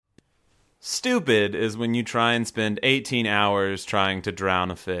Stupid is when you try and spend 18 hours trying to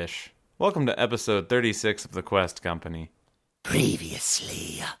drown a fish. Welcome to episode 36 of The Quest Company.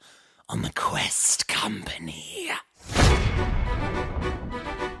 Previously on The Quest Company.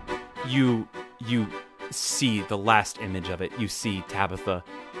 You see the last image of it. You see Tabitha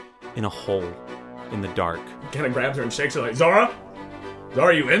in a hole in the dark. Kind of grabs her and shakes her like, Zara?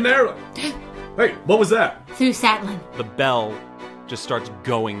 Zara, you in there? Hey, what was that? Through Satlin. The bell just starts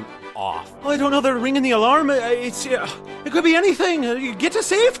going off. Oh, I don't know. They're ringing the alarm. It could be anything. Get to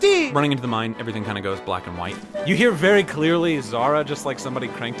safety. Running into the mine, everything kind of goes black and white. You hear very clearly Zara, just like somebody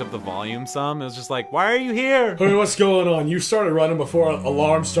cranked up the volume some. It was just like, why are you here? Hey, what's going on? You started running before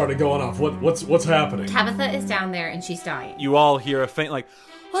alarms started going off. What's happening? Tabitha is down there and she's dying. You all hear a faint like,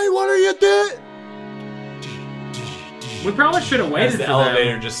 Hey, what are you doing? We probably should have waited as the for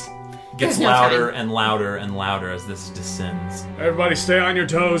elevator them. just gets There's no louder time. and louder and louder as this descends. Everybody stay on your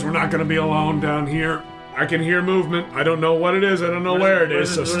toes. We're not going to be alone down here. I can hear movement. I don't know what it is. I don't know where it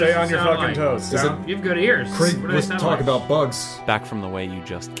is, so stay on your fucking toes. You have good ears. Craig, What do they let's sound talk like? about bugs. Back from the way you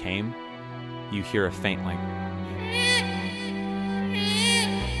just came, you hear a faint like...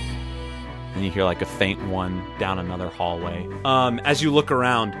 And you hear like a faint one down another hallway. As you look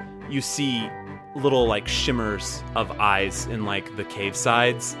around, you see little like shimmers of eyes in like the cave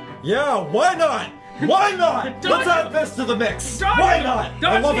sides. Yeah, why not? Why not? Let's add this to the mix. Why not? I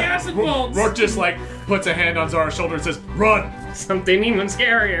Dodge love the it. acid bolts! Roarke just like puts a hand on Zara's shoulder and says, "Run!" Something even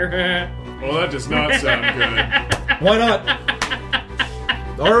scarier. Well, that does not sound good. Why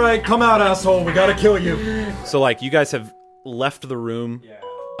not? All right, come out, asshole. We gotta kill you. So like you guys have left the room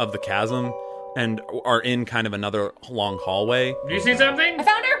of the chasm and are in kind of another long hallway. Do you see something? I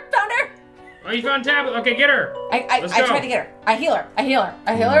found her! Oh, you found Tabitha. Okay, get her. I Let's go. tried to get her. I heal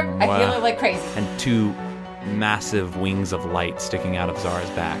her like crazy. And two massive wings of light sticking out of Zara's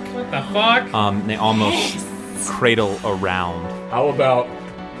back. What the fuck? They almost cradle around. How about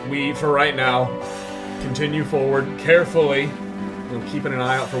we, for right now, continue forward carefully and keeping an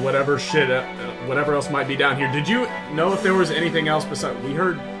eye out for whatever shit, whatever else might be down here. Did you know if there was anything else besides? We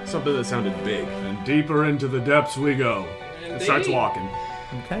heard something that sounded big. And deeper into the depths we go. It starts walking.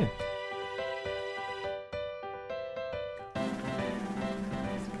 Okay.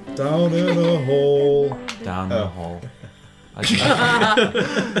 Down in a hole. Down in the hole. Deep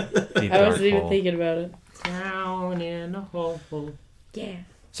I dark wasn't even hole. thinking about it. Down in a hole. Yeah.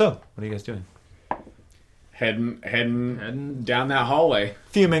 So, what are you guys doing? Heading down that hallway.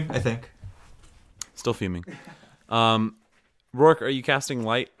 Fuming, I think. Still fuming. Roarke, are you casting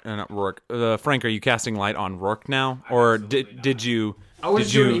light? Not Roarke. Frank, are you casting light on Roarke now, or did you? He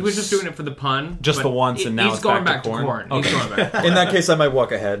was just doing it for the pun. Just but the once, and now he's it's going back back to to Corin? Corin. He's going back. In that case, I might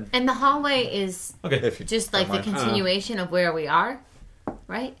walk ahead. And the hallway is Okay. If you just like the don't mind. continuation of where we are,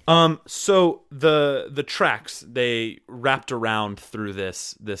 right? So the tracks, they wrapped around through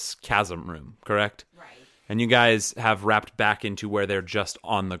this chasm room, correct? Right. And you guys have wrapped back into where they're just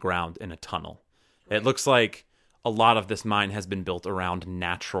on the ground in a tunnel. It looks like a lot of this mine has been built around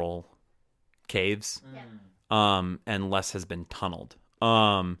natural caves, and less has been tunneled.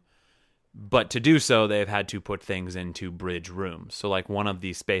 But to do so, they've had to put things into bridge rooms. So like one of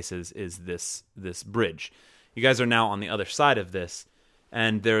these spaces is this bridge. You guys are now on the other side of this,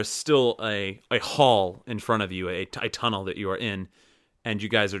 and there's still a hall in front of you, a tunnel that you are in, and you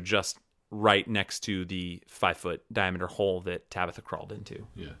guys are just right next to the 5-foot diameter hole that Tabitha crawled into.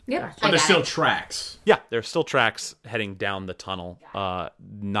 Yeah. Yep. But there's still tracks. Yeah, there are still tracks heading down the tunnel,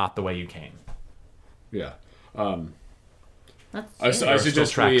 not the way you came. Yeah. I There are still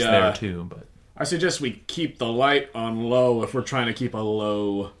suggest tracks we, there too, but I suggest we keep the light on low if we're trying to keep a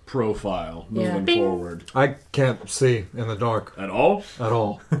low profile moving forward. I can't see in the dark At all? at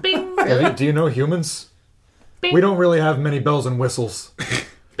all. Do you know humans? We don't really have many bells and whistles.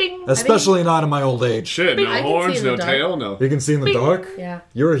 Especially not in my old age. Shit, no I can see horns, in the no dark. tail, no. You can see in the dark? Yeah.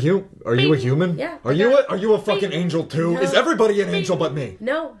 You're a Are you a human? Yeah, Are you a fucking angel too? No. Is everybody an angel but me?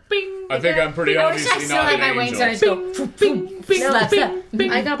 No. I think I'm pretty I wish I obviously still not had an my angel. wings and I just go slaps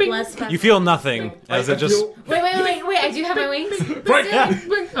up. I got blessed by you feel nothing as it just. Wait, I do have my wings? Right.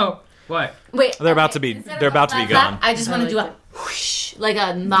 Yeah, Oh, what? Wait. they're about to be. Instead of They're about to be a flap, gone. I just want to do a whoosh, like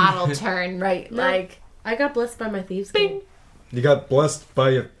a model turn, right? Like, I got blessed by my thieves guild. You got blessed by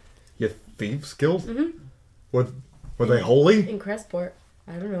your thieves guild? Mm-hmm. Were they holy? In Crestport.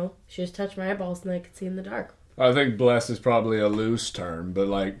 I don't know. She just touched my eyeballs and I could see in the dark. I think blessed is probably a loose term, but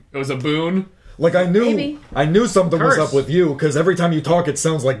like, it was a boon. Like I knew Maybe. something was Curse. up with you because every time you talk it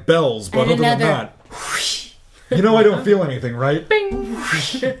sounds like bells, but And other than another that, you know I don't feel anything, right?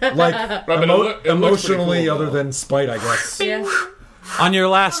 Like Right, but it looks pretty emotionally, cool, other though. than spite, I guess. Yeah. On your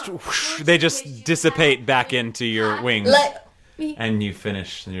last whoosh, they just dissipate back into your wings. And you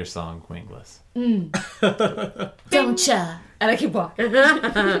finish your song wingless. Don't ya? And I keep walking.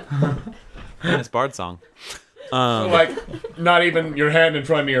 And it's Bard song. Like, not even your hand in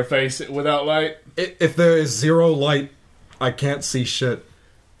front of your face without light? If there is zero light, I can't see shit.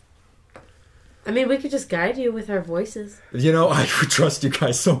 I mean, we could just guide you with our voices. You know, I trust you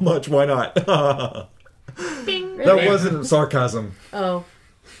guys so much. Why not? Bing. That wasn't sarcasm. Oh.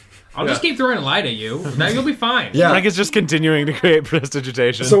 I'll just keep throwing light at you. Now you'll be fine. Yeah. Frank is just continuing to create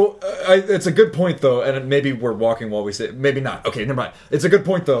prestidigitation. So, it's a good point, though, and maybe we're walking while we say... Maybe not. Okay, never mind. It's a good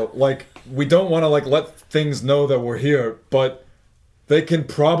point, though. Like, we don't want to, like, let things know that we're here, but they can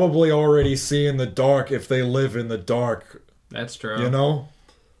probably already see in the dark if they live in the dark. That's true. You know?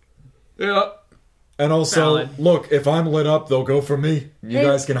 Yeah. And also, Valid. look, if I'm lit up, they'll go for me. You Hey,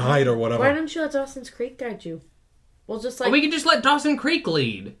 guys can hide or whatever. Why don't you let Dawson's Creek guide you? We'll just, like... Or we can just let Dawson Creek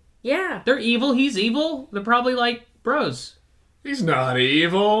lead. Yeah. They're evil. He's evil. They're probably like bros. He's not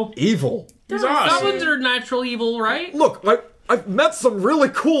evil. Evil? He's awesome. Goblins are natural evil, right? Look, I've met some really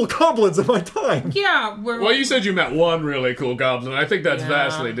cool goblins in my time. Yeah. Well, you said you met one really cool goblin. I think that's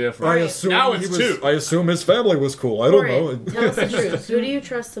vastly different. I assume now he it's was, two. I assume his family was cool. I don't Corin, know. tell us the truth. Who do you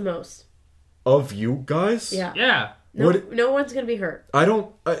trust the most? Of you guys? Yeah. Yeah. No one's gonna be hurt. I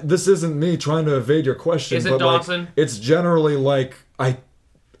don't... this isn't me trying to evade your question. Is it but Dawson? Like, it's generally like,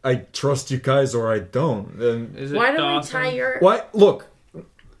 I trust you guys or I don't. And Is it Why don't Dawson? we tie your... why? Look.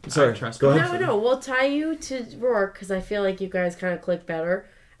 Sorry, trust go him. ahead. No, we'll tie you to Roarke because I feel like you guys kind of click better.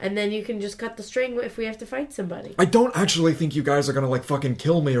 And then you can just cut the string if we have to fight somebody. I don't actually think you guys are gonna like fucking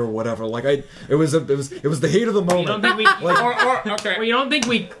kill me or whatever. Like it was the heat of the moment. You don't think we? Okay. Well, you don't think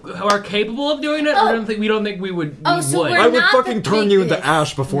we are capable of doing it? Or we don't think we would? Oh, we so would. we're I would not fucking the turn you into biggest.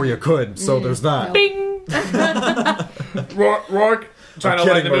 ash before you could. So there's that. Bing. Rourke trying to kidding,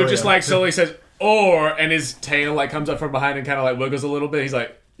 lighten the mood, Maria. just like slowly says, or, and his tail like comes up from behind and kind of like wiggles a little bit. He's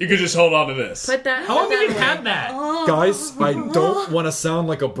like, you could just hold on to this. Put that. How long put have you that had away. that? Guys, I don't want to sound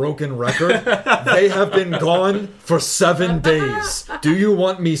like a broken record. They have been gone for 7 days. Do you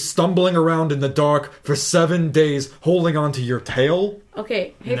want me stumbling around in the dark for 7 days holding onto your tail?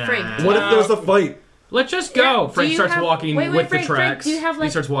 Okay, hey Nah. Frank. What if there's a fight? Let's just go. Do Frank you starts have- walking wait, with Frank, the tracks. do you have, he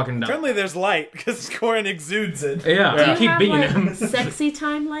like- starts walking down. Apparently there's light, because Corin exudes it. Yeah. Do you Keep have beating like him. sexy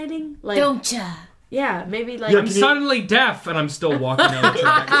time lighting? Like, Don't ya? yeah, maybe like. Yeah, I'm can you- suddenly deaf and I'm still walking down the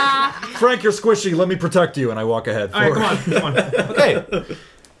track. Frank, you're squishy. Let me protect you. And I walk ahead. All right, forward. come on.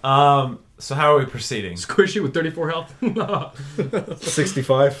 Okay. So how are we proceeding? Squishy with 34 health.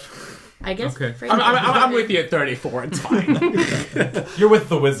 65. I guess. Okay. Frank, I'm with you at 34. It's fine. You're with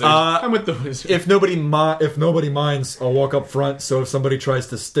the wizard. I'm with the wizard. If nobody minds, I'll walk up front. So if somebody tries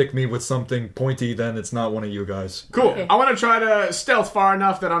to stick me with something pointy, then it's not one of you guys. Cool. Okay. I want to try to stealth far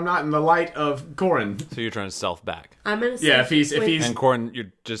enough that I'm not in the light of Corin. so you're trying to stealth back. I'm gonna. Say, Yeah, if he's- And Corin,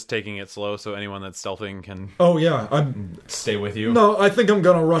 you're just taking it slow so anyone that's stealthing can Oh yeah, I'm. stay with you. No, I think I'm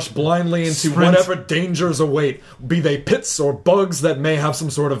gonna rush blindly into Sprint. whatever dangers await, be they pits or bugs that may have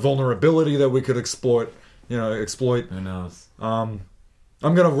some sort of vulnerability that we could exploit. Who knows? I'm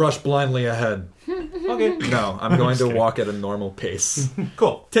gonna rush blindly ahead. Okay. No, I'm going to walk at a normal pace.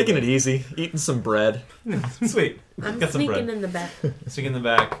 Cool. Taking it easy, eating some bread. Sweet. I'm Got some sneaking bread. in the back. Sneak in the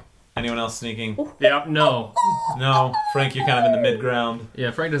back. Anyone else sneaking? Yep, no. No. Frank, you're kind of in the mid-ground.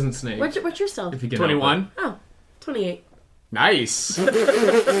 Yeah, Frank doesn't snake. What's yourself? If you can help 21. Oh, 28. Nice. Let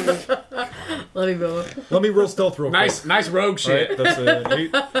me go. Let me roll stealth real quick. Nice rogue shit. Alright, that's an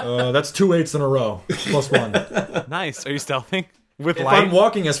 8. That's 2 8s in a row. Plus 1. Nice. Are you stealthing? With If light? I'm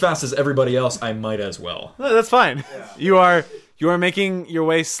walking as fast as everybody else, I might as well. No, that's fine. You are making your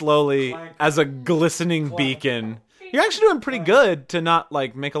way slowly as a glistening beacon. You're actually doing pretty good to not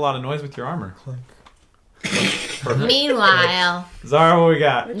like make a lot of noise with your armor. Meanwhile, Zara, what we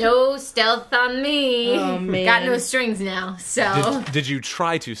got? no stealth on me. Oh, man. Got no strings now, so. Did you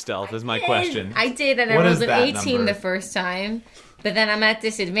try to stealth is my question. I did, and What I is rolled an that 18 number? the first time. But then I'm at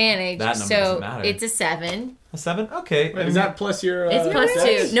disadvantage, That number so doesn't matter. it's a 7. A 7? Okay. Is that plus your... It's plus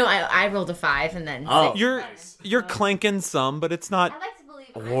dex? 2. No, I rolled a 5 and then Oh. 6. You're clanking some, but it's not I like to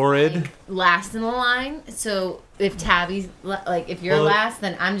believe horrid. I'm, like, last in the line, so if Tabby's like if you're Well, last,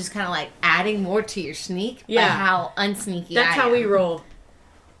 then I'm just kind of like adding more to your sneak. Yeah. by how unsneaky. That's I how am. we roll.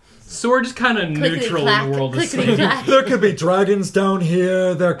 So we're just kind of neutral in the world of Clickety snake. clack. There could be dragons down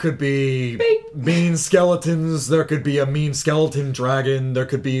here. There could be mean skeletons. There could be a mean skeleton dragon. There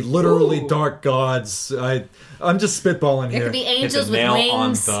could be literally dark gods. I'm just spitballing There here. could be It's a angels with nail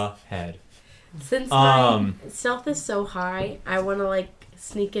wings. on the head. Since my stealth is so high, I want to like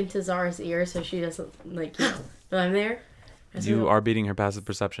sneak into Zara's ear so she doesn't like know I'm there. You are beating her passive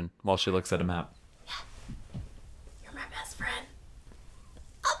perception while she looks at a map. You're my best friend.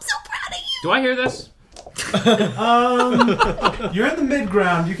 I'm so proud of you. Do I hear this? You're in the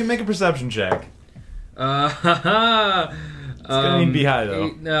mid-ground. You can make a perception check. It's gonna need to be high,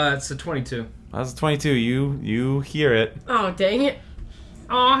 though. It's a 22. That's a 22. You hear it. Oh, dang it.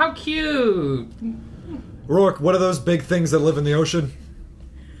 Oh, how cute! Roarke, what are those big things that live in the ocean?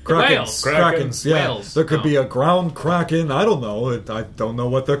 Whales. Krakens, yeah. Whales. There could be a ground kraken. I don't know. I don't know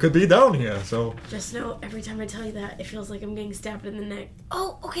what there could be down here, so... Just know, every time I tell you that, it feels like I'm getting stabbed in the neck.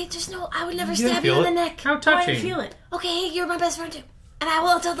 Oh, okay, just know I would never didn't stab you feel in the it? neck. How I touching! feel it. Okay, hey, you're my best friend too. And I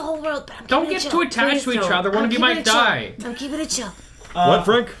will tell the whole world, but I'm Don't keeping get it too chill. attached to each don't. other. One I'm of you keeping might it chill. die. I'm keeping it chill. what,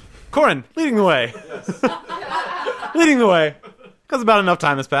 Frank? Corin, leading the way. Leading the way. Because about enough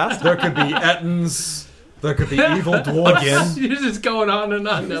time has passed. There could be Ettins. There could be evil dwarves. Again. You're just going on and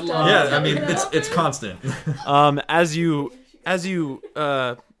on that long. Yeah, I mean, it's constant. As you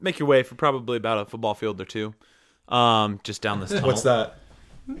make your way for probably about a football field or two, just down this tunnel. What's that?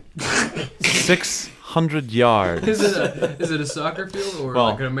 600 yards. Is it a soccer field or Well,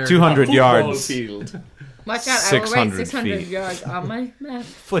 like an American 200 football yards. field? Watch out, I will write 600 600 feet. yards on my map.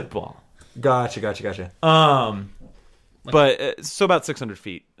 Football. Gotcha. But so about 600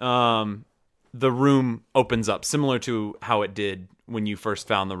 feet. The room opens up, similar to how it did when you first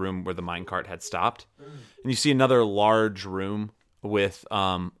found the room where the minecart had stopped. And you see another large room with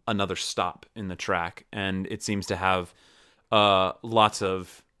another stop in the track, and it seems to have lots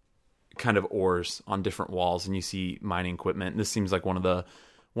of kind of ores on different walls, and you see mining equipment. This seems like one of the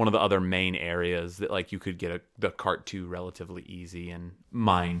other main areas that like you could get the cart to relatively easy and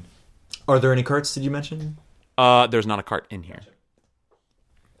mine. Are there any carts, did you mention? There's not a cart in here.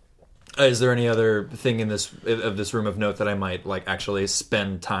 Is there any other thing in this room of note that I might like actually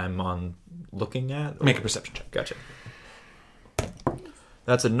spend time on looking at? Make a perception check. Gotcha.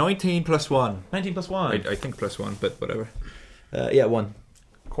 That's a 19 plus 1. 19 plus 1. I think plus 1, but whatever. Yeah, 1.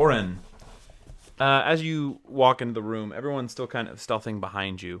 Corin. As you walk into the room, everyone's still kind of stealthing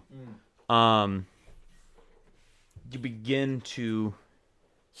behind you. You begin to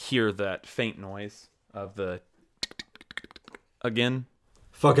hear that faint noise of the again.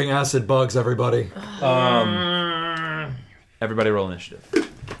 Fucking acid bugs, everybody. Everybody roll initiative.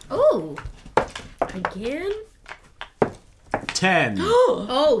 Oh. Again? 10.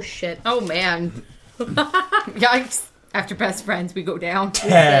 Oh, shit. Oh, man. Yikes. After best friends, we go down.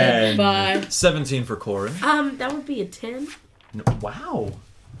 10. Bye. 17 for Corin. That would be a 10. Wow.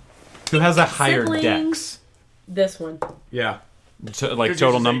 Who has a higher Siblings. dex? This one. Yeah. Like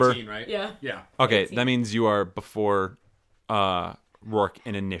total number? 18, right? Yeah. Yeah. Okay, that means you are before Roarke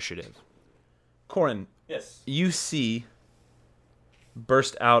in initiative. Corin, Yes. you see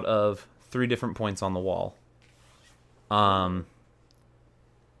burst out of 3 different points on the wall.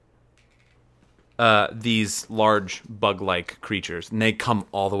 These large bug-like creatures, and they come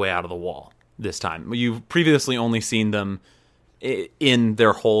all the way out of the wall this time. You've previously only seen them in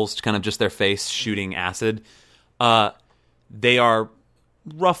their holes, kind of just their face shooting acid. They are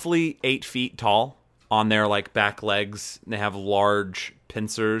roughly 8 feet tall on their like back legs. They have large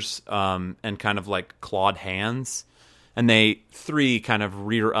pincers and kind of like clawed hands, and they 3 kind of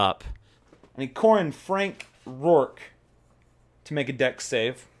rear up. I need Corin, Frank, Roarke to make a dex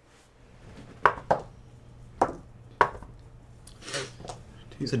save.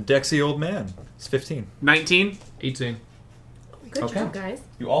 He's a dexy old man. He's 15. 19? 18. Good Okay. job, guys.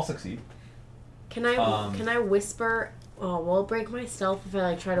 You all succeed. Can I whisper? Oh, will it break my stealth if I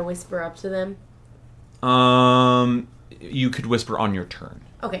like try to whisper up to them? You could whisper on your turn.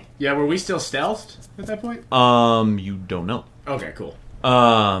 Okay. Yeah, were we still stealthed at that point? You don't know. Okay, cool.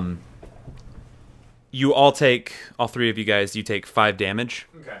 You all 3 of you guys, you take 5 damage.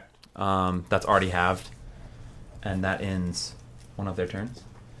 Okay. That's already halved. And that ends one of their turns.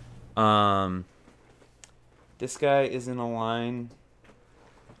 This guy is in a line.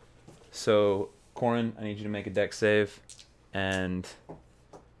 So, Corin, I need you to make a dex save. And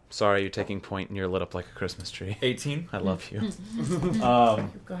sorry, you're taking point and you're lit up like a Christmas tree. 18. I love you.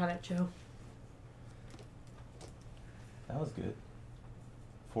 You got it, Joe. That was good.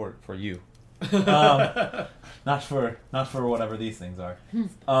 For you. Not for whatever these things are.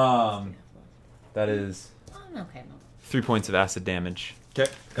 That is Okay. 3 points of acid damage. Okay.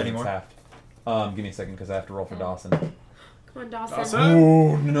 Any Any more? halved. Give me a second because I have to roll for Dawson. Come on, Dawson. Dawson?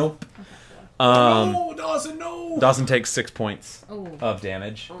 Oh nope. No, Dawson, no! Dawson takes 6 points Oh, of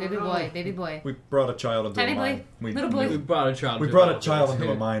damage. baby boy, baby boy. We brought a child into Tiny a boy, mine. little boy. We brought a child. We to brought a battle. child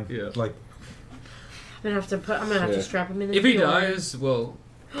into a mine. Yeah. Like, I'm gonna have to strap him in. If he dies, well,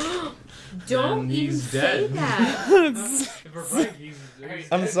 Don't then even he's say dead. that. if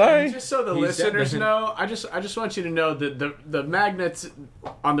I'm sorry. Just so the He's listeners dead. know, I just want you to know that the magnets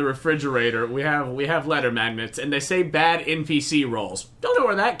on the refrigerator, we have letter magnets, and they say bad NPC rolls. Don't know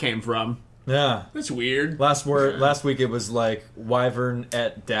where that came from. Yeah. That's weird. Last week it was like Wyvern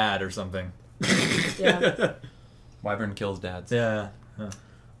at dad or something. Yeah. Wyvern kills dads. Yeah.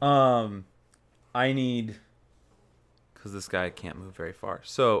 I need, because this guy can't move very far.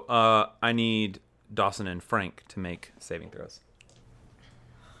 So I need Dawson and Frank to make saving throws.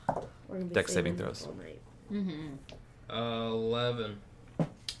 We're gonna be Dex saving this throws. all night. 11.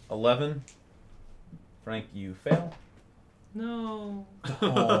 11. Frank, you fail. No.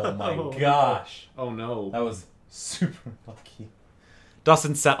 Oh my gosh. Oh no. That was super lucky.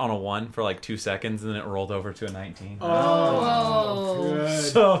 Dawson sat on a 1 for like 2 seconds, and then it rolled over to a 19. Oh. Good.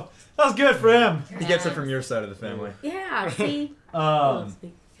 So that was good for him. He gets it from your side of the family. Yeah, see? From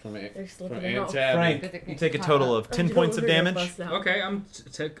They're slipping from it Aunt out. Tabby. Frank, you take a total of 10 points of damage. Okay,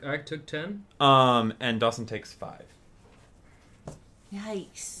 I took 10. And Dawson takes 5.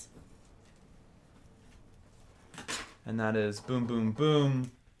 Yikes. And that is boom, boom,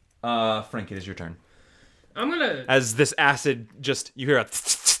 boom. Frank, it is your turn. I'm gonna. As this acid just, you hear a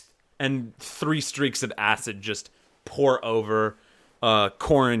and 3 streaks of acid just pour over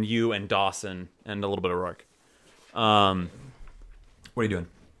Corin, you, and Dawson, and a little bit of Roarke. What are you doing?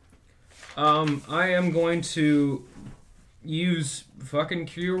 I am going to use fucking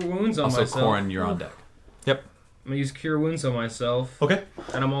Cure Wounds on Also, myself. Corin, you're on deck. Yep. I'm gonna use Cure Wounds on myself. Okay.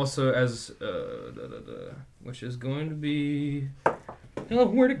 And I'm also which is going to be. Oh,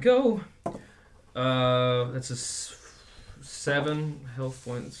 where'd it go? That's a 7 health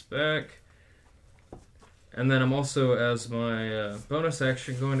points back. And then I'm also, as my bonus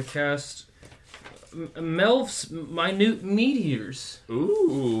action, going to cast Melf's Minute Meteors.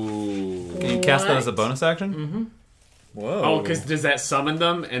 Ooh. Can you cast that as a bonus action? Mm-hmm. Whoa. Oh, because does that summon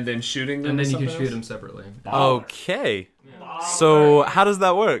them and then shooting them? And then to you can something shoot else? them separately. Okay. So how does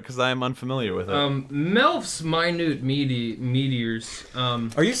that work? Because I'm unfamiliar with it. Melf's Minute Meteors.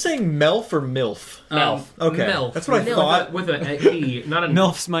 Are you saying Melf or MILF? Melf. Okay. Melf. That's what I thought. With an E, not a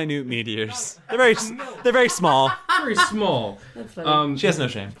Milf's minute meteors. They're very small. very small. That's funny. She has no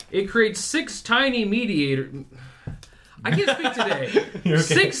shame. It creates 6 tiny I can't speak today. You're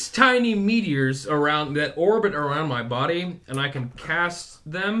okay. 6 tiny meteors around that orbit around my body, and I can cast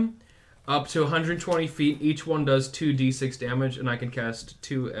them up to 120 feet. Each one does 2d6 damage, and I can cast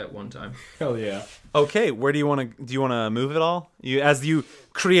 2 at one time. Hell yeah. Okay, where do you want to? Do you want to move it all? As you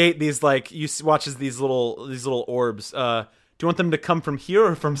create these, like you watch as these little orbs. Do you want them to come from here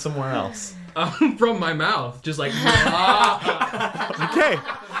or from somewhere else? From my mouth, just like. Okay.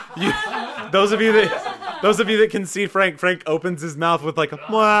 Those of you that can see Frank opens his mouth with like a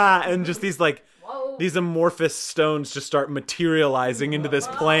mwah, and just these amorphous stones just start materializing into this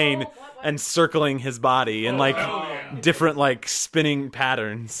plane and circling his body in like different like spinning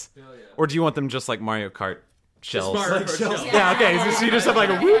patterns. Or do you want them just like Mario Kart shells? Yeah, okay. So you just have like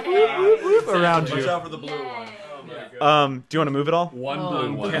a whoop, whoop, whoop, whoop around you. Watch out for the blue one. Do you want to move it all? One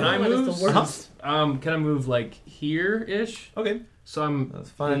blue one. Can I What is move? the worst? Can I move like here-ish? Okay. So I'm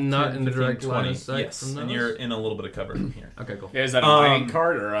That's fine. not 10, in the 15, direct line 20. of sight Yes, from those? and you're in a little bit of cover from here. Okay, cool. Is that a mining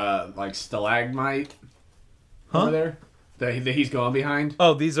cart or like stalagmite over there that he's going behind?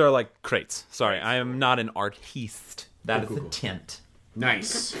 Oh, these are like crates. Sorry, I am not an artiste. That is the tent.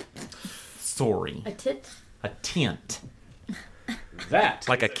 Nice. Sorry. A tit? A tent. That.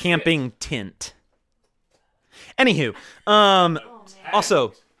 Like a camping tent. Anywho,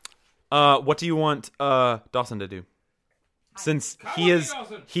 also, what do you want Dawson to do? Since he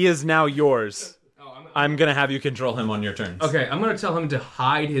is now yours, I'm gonna have you control him on your turns. Okay, I'm gonna tell him to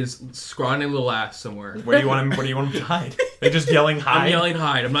hide his scrawny little ass somewhere. Where do you want him to hide? They're just yelling hide. I'm yelling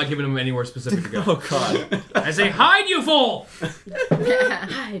hide. I'm not giving him anywhere specific to go. Oh god. I say hide, you fool!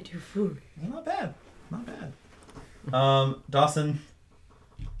 Hide your food. Not bad. Not bad. Dawson.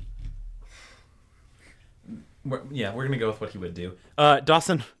 We're gonna go with what he would do.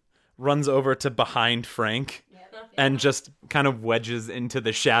 Dawson runs over to behind Frank and just kind of wedges into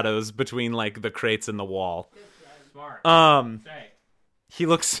the shadows between like the crates and the wall. He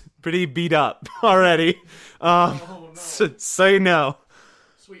looks pretty beat up already. So you know.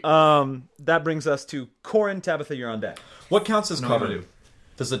 That brings us to Corin. Tabitha, you're on deck. What counts as cover? do?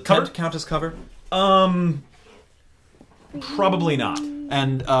 Does the Cover? tent count as cover? Probably not.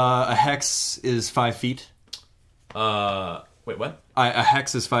 And a hex is 5 feet. Wait, what? A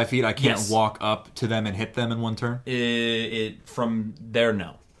hex is 5 feet. I can't Yes. walk up to them and hit them in one turn. It from there,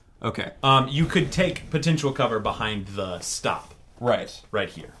 no. Okay. You could take potential cover behind the stop Right. right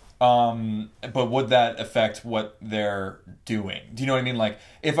here. But would that affect what they're doing? Do you know what I mean? Like,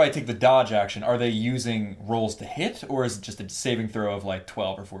 if I take the dodge action, are they using rolls to hit, or is it just a saving throw of like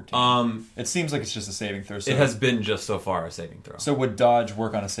 12 or 14? It seems like it's just a saving throw. So it has been just so far a saving throw. So would dodge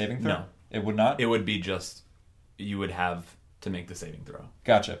work on a saving throw? No. It would not? It would be just, you would have to make the saving throw.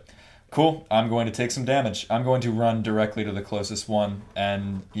 Gotcha. Cool. I'm going to take some damage. I'm going to run directly to the closest one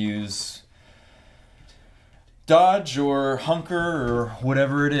and use dodge or hunker or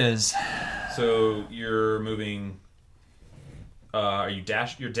whatever it is. So you're moving. Are you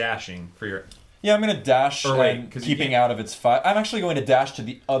You're dashing for your. Yeah, I'm going to dash Or wait, and 'cause you keeping can't- out of its fire. I'm actually going to dash to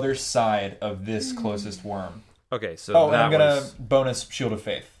the other side of this closest worm. Okay, so Oh, and that I'm going was to bonus Shield of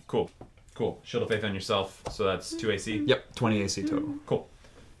Faith. cool. Shield of Faith on yourself. So that's 2 AC. Yep, 20 AC total. Cool.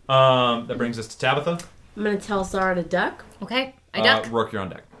 That brings us to Tabitha. I'm gonna tell Zara to duck, Okay, I duck. Roarke, you're on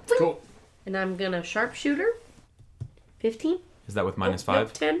deck. Cool. and I'm gonna sharpshooter. 15. Is that with minus Nope,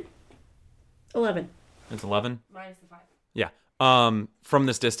 5? 10. 11. It's 11. Minus the 5. Yeah. From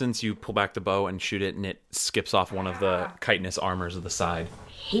this distance, you pull back the bow and shoot it, and it skips off one of the chitinous armors of the side.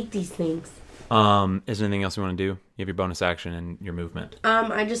 Hate these things. Is there anything else you want to do? You have your bonus action and your movement.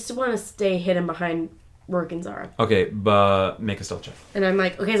 I just want to stay hidden behind Roarke and Zara. Okay, but make a stealth check. And I'm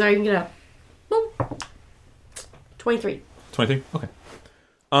like, okay, Zara, you can get up. Boom. 23. 23? Okay.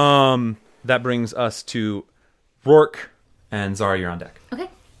 That brings us to Roarke and Zara, you're on deck. Okay.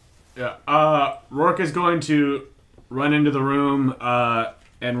 Yeah. Roarke is going to run into the room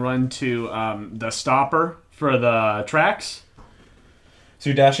and run to the stopper for the tracks. So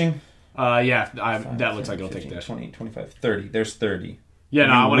you're dashing? That looks like it'll take dash. 20, 25, 30. There's 30. Yeah,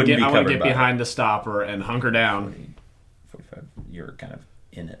 no, You I want to wouldn't be get covered by behind the stopper and hunker down. 45. You're kind of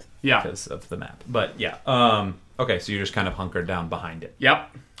in it. Yeah. Because of the map. But yeah. Okay, so you're just kind of hunkered down behind it.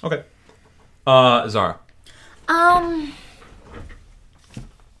 Yep. Okay. Zara.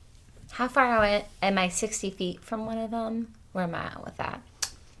 How far away am I? 60 feet from one of them? Where am I at with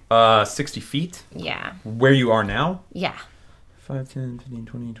that? 60 feet? Yeah. Where you are now? Yeah. 5, 10, 15,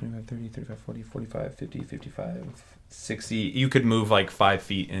 20, 25, 30, 35, 40, 45, 50, 55, 60. You could move like 5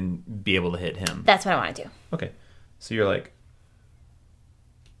 feet and be able to hit him. That's what I want to do. Okay. So you're like...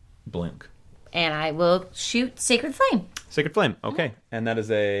 blink. And I will shoot Sacred Flame. Sacred Flame. Okay. And that is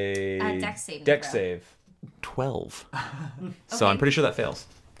a... Dex saving Dex throw. save. 12. So I'm pretty sure that fails.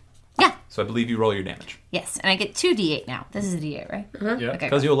 Yeah. So I believe you roll your damage. Yes. And I get 2d8 now. This is a d8, right? Yeah. Okay.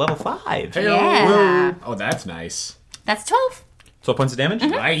 Because you're level 5. Yeah. Oh, that's nice. That's 12. 12 points of damage?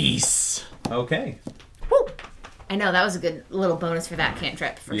 Nice. Okay. I know, that was a good little bonus for that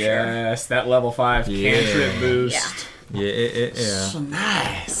cantrip, for sure. Yes, that level 5 cantrip boost. Yeah. So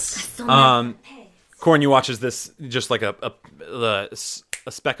nice. Corin, you watch as this, just like a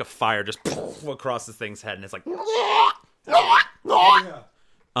speck of fire just across this thing's head, and it's like...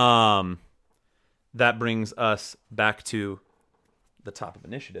 That brings us back to the top of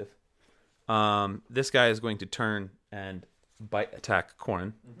initiative. This guy is going to turn and attack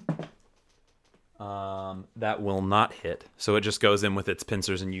Corin. That will not hit. So it just goes in with its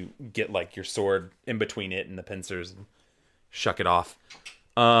pincers, and you get like your sword in between it and the pincers and shuck it off.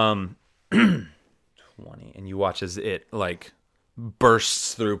 20, and you watch as it like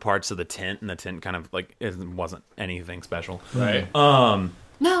bursts through parts of the tent, and the tent kind of like it wasn't anything special. Right.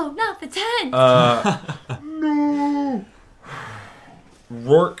 No, not the tent. No.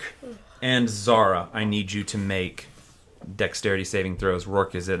 Roarke and Zara, I need you to make dexterity saving throws.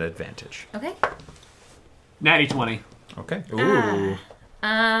 Roarke is at advantage. Okay. Natty 20. Okay. Ooh.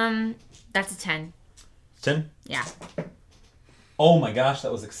 That's a 10. 10? Yeah. Oh my gosh,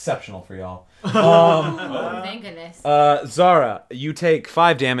 that was exceptional for y'all. Oh, thank goodness. Zara, you take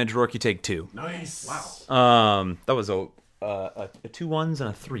 5 damage. Roarke, you take 2. Nice. Wow. That was a 2 1s and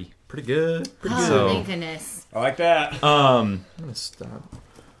a 3. Pretty good. Oh, thank goodness. I like that. I'm gonna stop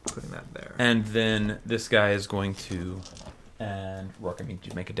putting that there. And then this guy is going to, and Roarke, I need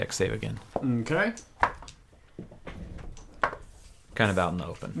you to make a dex save again. Okay. Kind of out in the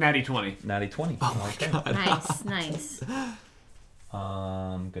open. Natty 20. Natty 20. Oh my god. Nice.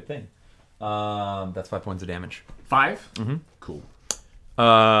 Good thing. That's 5 points of damage. 5? Mm-hmm. Cool.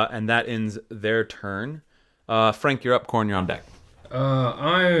 And that ends their turn. Frank, you're up. Corin, you're on deck.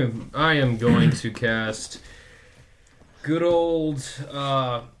 I am going to cast good old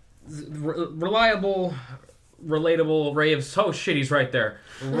reliable, relatable ray of... Oh shit, he's right there.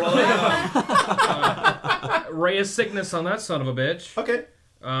 Ray of sickness on that son of a bitch. Okay.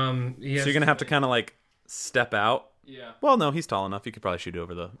 So you're going to have to kind of like step out. Yeah. Well, no, he's tall enough. You could probably shoot it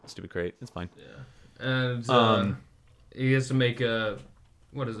over the stupid crate. It's fine. Yeah. And he has to make a...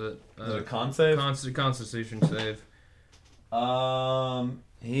 What is it? Is it a con save? Constitution save.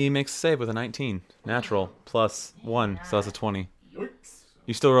 He makes a save with a 19. Natural. Plus 1, so that's a 20.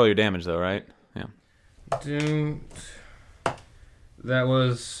 You still roll your damage, though, right? Yeah. That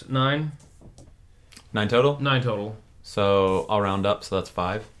was 9. 9 total? 9 total. So I'll round up, so that's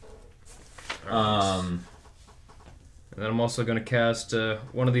 5. And then I'm also going to cast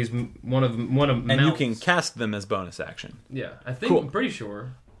one of And mounts. you can cast them as bonus action. Yeah, I think. Cool. I'm pretty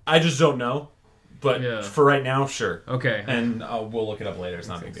sure. I just don't know. But Yeah. for right now, sure. Okay. And we'll look it up later. It's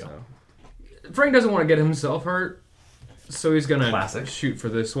not a big deal. So. Frank doesn't want to get himself hurt, so he's going Classic. to shoot for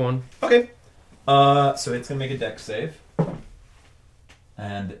this one. Okay. So it's going to make a dex save.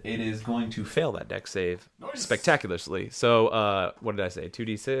 And it is going to fail that dex save spectacularly. So, what did I say?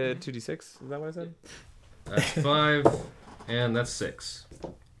 2d6? Is that what I said? That's 5, and that's 6.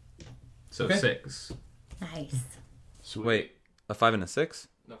 So Okay. 6. Nice. Wait, a 5 and a 6?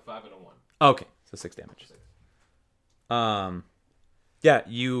 No, 5 and a 1. Okay, so 6 damage. Yeah,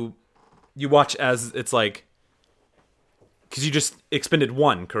 you watch as it's like, because you just expended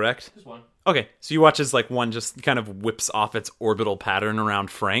 1, correct? Just 1. Okay, so you watch as like 1 just kind of whips off its orbital pattern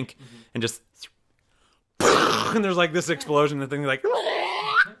around Frank, and just, and there's like this explosion, the thing like,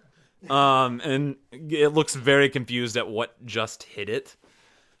 and it looks very confused at what just hit it.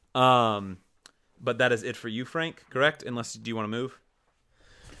 But that is it for you, Frank, correct? Unless, do you want to move?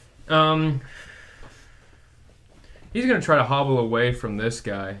 He's going to try to hobble away from this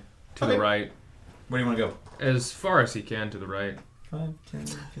guy to the right. Where do you want to go? As far as he can to the right. 5, 10,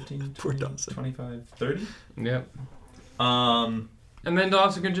 15, 20, 25, 30? Yep. And then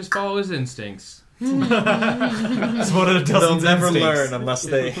Dawson can just follow his instincts. So what are They'll Dawson's never instincts? learn unless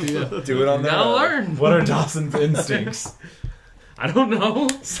they do it on their Gotta own. learn. What are Dawson's instincts? I don't know. A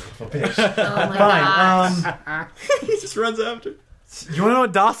bitch. Oh my Fine. gosh. He just runs after. You want to know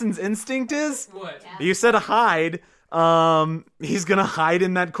what Dawson's instinct is? What? You said hide. He's gonna hide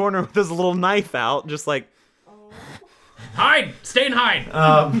in that corner with his little knife out, just like. Hide! Stay and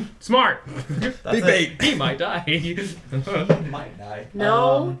hide! Smart! Be bait. He might die. Might die.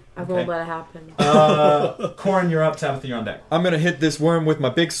 No, I won't let it happen. Corin, you're up. Tabitha, you're on deck. I'm gonna hit this worm with my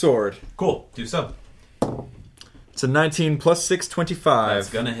big sword. Cool. Do so. It's a 19 plus 6, 25. That's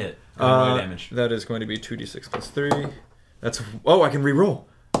gonna hit. Roll damage. That is going to be 2d6 plus 3. That's I can re-roll.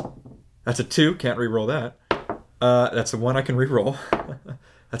 That's a 2. Can't re-roll that. That's a 1 I can re-roll.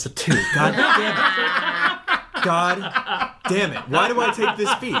 That's a 2. God damn it. God damn it. Why do I take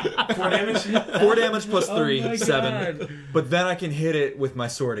this feat? 4 damage? 4 damage plus 3, my 7. God. But then I can hit it with my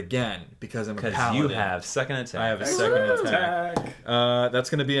sword again because I'm a Because paladin. you have second attack. I have a second attack. That's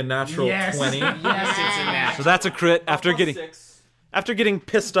going to be a natural 20. Yes, it's a nat. So that's a crit. After getting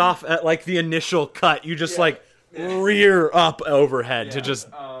pissed off at like the initial cut, you just like rear up overhead to just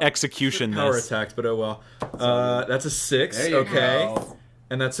execution Power this. attacks, but oh well. That's a 6. There you Okay. go.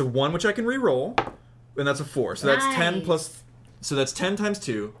 And that's a 1, which I can re-roll. And that's a 4. So that's 10 Nice. plus... So that's 10 times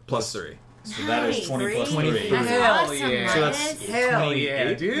 2 plus 3. So that is 20 plus 3. That's Hell awesome, yeah. So that's Leitess. Hell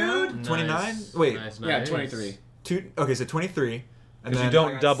yeah, dude. 29? Nice. Wait. Nice, Yeah, nice. 23. Okay, so 23. And Because then you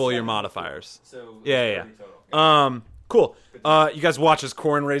don't double your modifiers. So Yeah. Cool. You guys watch as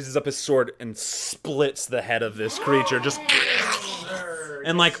Corin raises up his sword and splits the head of this creature. Just...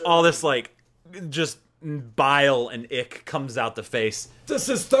 And like all this like... Just bile and ick comes out the face. This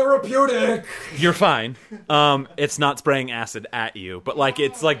is therapeutic! You're fine. It's not spraying acid at you, but like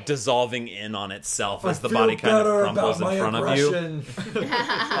it's like dissolving in on itself as the body kind of crumbles in front of you.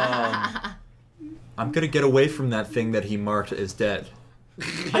 I'm gonna get away from that thing that he marked as dead.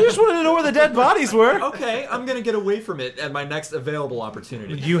 I just wanted to know where the dead bodies were. Okay, I'm gonna get away from it at my next available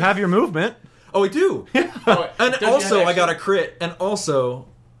opportunity. You have your movement. Oh, I do! Oh, And don't you also, have I got a crit, and also,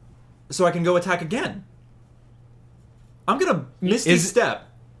 so I can go attack again. I'm gonna Misty Step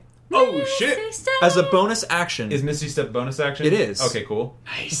Oh shit! as a bonus action Is Misty Step bonus action? It is. Okay, cool.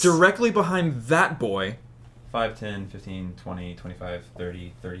 directly behind that boy. 5, 10, 15, 20, 25,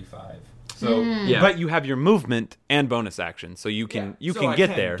 30, 35. So, Yeah. but you have your movement and bonus action, so you can So can I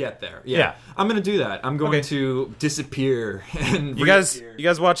get there. Get there. Yeah. Yeah. I'm gonna do that. I'm going Okay. to disappear and You guys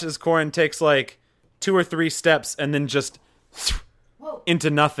watch as Corin takes like 2 or 3 steps and then just into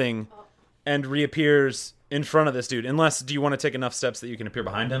nothing and reappears in front of this dude. Unless, do you want to take enough steps that you can appear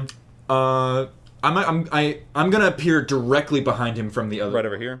behind him? I'm gonna appear directly behind him from the other. Right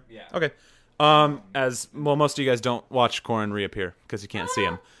over here? Yeah. Okay. As well, most of you guys don't watch Corin reappear because you can't see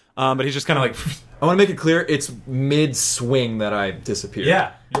him. But he's just kind of like... I want to make it clear it's mid swing that I disappear.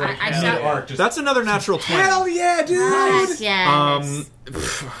 Yeah. I shot. That's another natural 20. Hell yeah, dude! Yes, yes.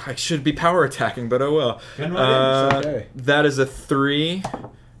 I should be power attacking, but oh well. It's okay. That is a 3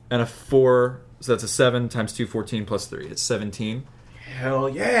 and a 4, so that's a 7 times 2, 14 plus 3. It's 17. Hell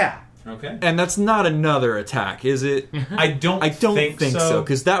yeah. Okay. And that's not another attack, is it? I don't think so,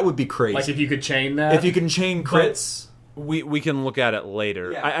 because that would be crazy. Like if you could chain that? If you can chain crits... We can look at it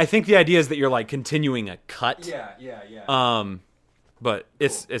later. Yeah. I think the idea is that you're like continuing a cut. Yeah. But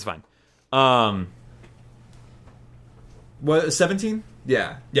it's fine. What, 17?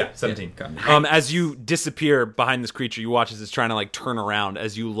 Yeah. Yeah, 17. Yeah. As you disappear behind this creature, you watch as it's trying to like turn around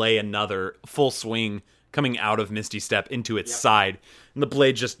as you lay another full swing coming out of Misty Step into its side, and the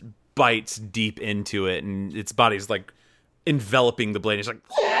blade just bites deep into it, and its body's like enveloping the blade. It's like,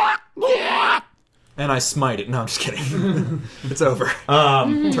 and I smite it. No, I'm just kidding. It's over.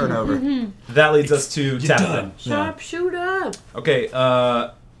 Turn over. That leads us to Tabitha. Sharpshooter. Okay,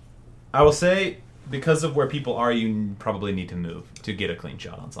 I will say, because of where people are, you probably need to move to get a clean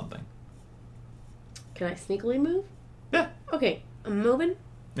shot on something. Can I sneakily move? Yeah. Okay, I'm moving.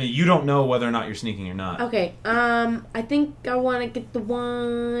 You don't know whether or not you're sneaking or not. Okay, I think I want to get the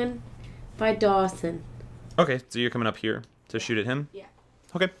one by Dawson. Okay, so you're coming up here to shoot at him? Yeah.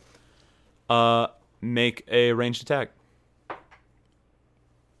 Okay. Make a ranged attack.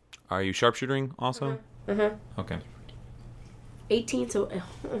 Are you sharpshooting also? Uh-huh. Okay. 18, so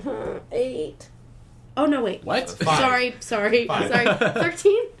 8. Oh, no, wait. What? Sorry. 13?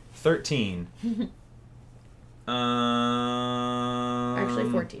 13. Actually,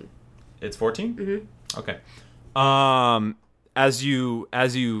 14. It's 14? Mm-hmm. Okay. As you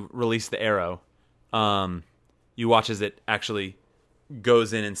release the arrow, you watch as it actually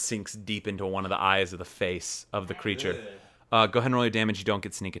goes in and sinks deep into one of the eyes of the face of the creature. Go ahead and roll your damage. You don't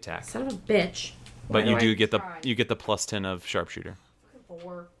get sneak attack. Son of a bitch. But you do get the plus 10 of sharpshooter.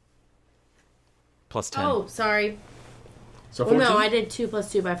 4. Plus 10. Oh, sorry. So well, 14? no, I did 2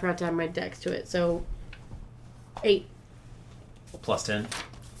 plus 2, but I forgot to add my dex to it, so 8. Plus 10.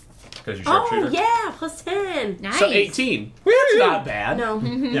 Because you're sharpshooter. Oh, yeah, plus 10. Nice. So 18. That's not bad. No.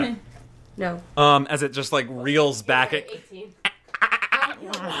 Yeah. No. As it just like reels back at 18.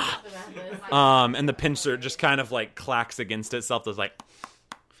 and the pincer just kind of like clacks against itself. There's like,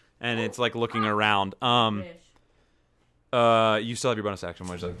 and it's like looking around. You still have your bonus action.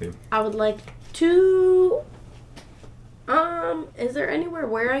 What would you like to do? I would like to. Is there anywhere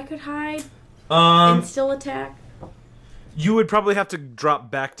where I could hide and still attack? You would probably have to drop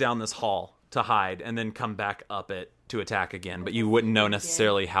back down this hall to hide, and then come back up it to attack again. But you wouldn't know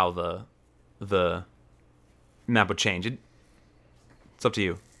necessarily how the map would change. It's up to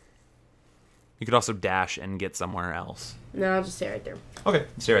you. You could also dash and get somewhere else. No, I'll just stay right there. Okay,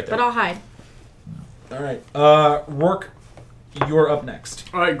 stay right there. But I'll hide. All right. Roarke, you're up next.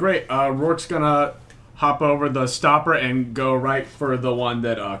 All right, great. Rourke's gonna hop over the stopper and go right for the one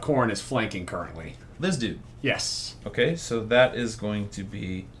that Corin is flanking currently. This dude. Yes. Okay, so that is going to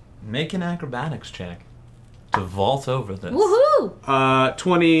be make an acrobatics check to vault over this. Woohoo!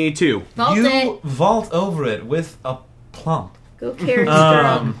 22. Vault you it. vault over it with a plump. Go carry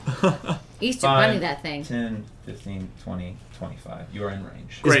strong. Easter bunny that thing. 10, 15, 20, 25. You are in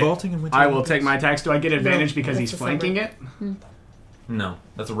range. Great. Is vaulting in winter? I will take my attacks. Do I get advantage because that's he's the flanking it? No,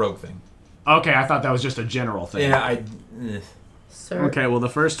 that's a rogue thing. Okay, I thought that was just a general thing. Yeah, Sir. Okay, well the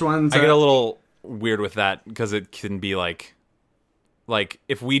first one's... I get a little weird with that because it can be like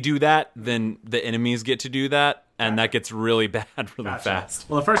if we do that, then the enemies get to do that, and that gets really bad really fast.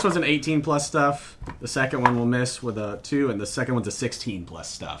 Well, the first one's an 18 plus stuff. The second one will miss with a 2, and the second one's a 16 plus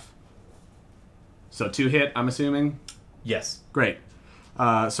stuff. So 2 hit, I'm assuming? Yes. Great.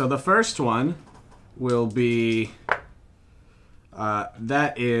 So the first one will be...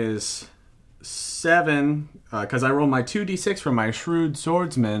 that is 7, because I rolled my 2d6 from my Shrewd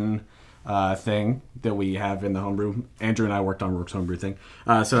Swordsman thing that we have in the homebrew. Andrew and I worked on Rourke's homebrew thing.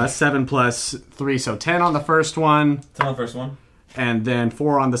 So that's 7 plus 3, so 10 on the first one. 10 on the first one. And then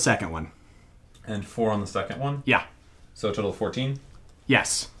 4 on the second one. And 4 on the second one? Yeah. So a total of 14?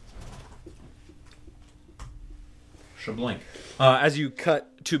 Yes. Shablink. As you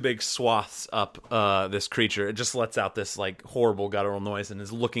cut 2 big swaths up this creature, it just lets out this like horrible guttural noise and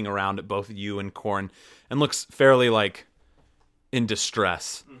is looking around at both you and Corin and looks fairly like in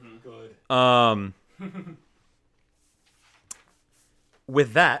distress. Good.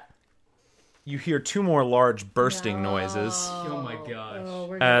 With that, you hear 2 more large bursting noises. Oh my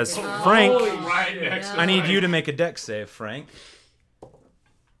gosh. As Frank, Right next to I need you to make a dex save, Frank.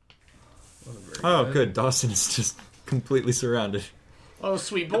 Oh, good. Dawson is just completely surrounded. Oh,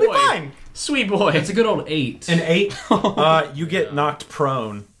 sweet boy. It'll be fine. Sweet boy. It's a good old 8. An 8. You get knocked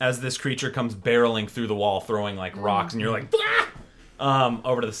prone as this creature comes barreling through the wall, throwing like rocks, and you're like,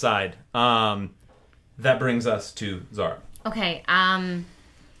 over to the side. That brings us to Zara. Okay,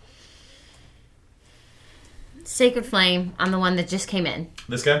 Sacred Flame on the one that just came in.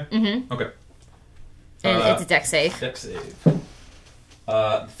 This guy? Mm-hmm. Okay. And it's a dex save. Dex save.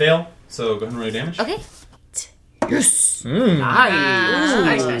 Fail, so go ahead and roll your damage. Okay. Yes.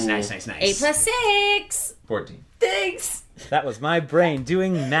 Nice. 8 plus 6. 14. Thanks. That was my brain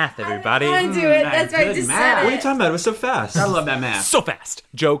doing math, everybody. I do it. That's right. Just said What are you it. talking about? It was so fast. I love that math. So fast.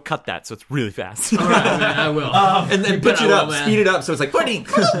 Joe, cut that so it's really fast. All right, I will. And pitch it up, speed it up, so it's like, pudding.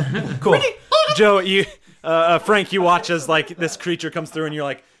 Cool. Joe, you, Frank, you watch as like this creature comes through and you're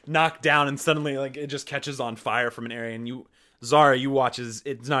like knocked down and suddenly like it just catches on fire from an area and you, Zara, you watch as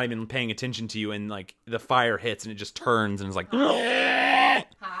it's not even paying attention to you and like the fire hits and it just turns and it's like,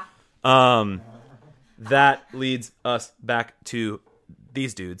 that leads us back to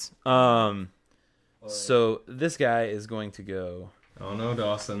these dudes. So this guy is going to go. Oh no,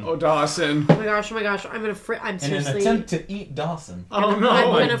 Dawson. Oh, Dawson. Oh my gosh, I'm gonna freak. I'm seriously. to eat Dawson. Oh, no.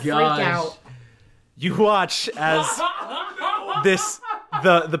 I'm my gonna freak gosh. out. You watch as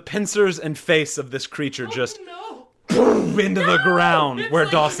the pincers and face of this creature just boom into the ground where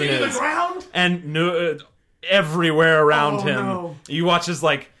Dawson is, and everywhere around him. No. You watch as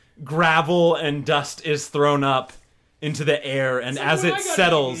like gravel and dust is thrown up into the air, and as it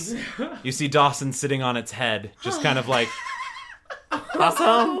settles, you see Dawson sitting on its head, just kind of like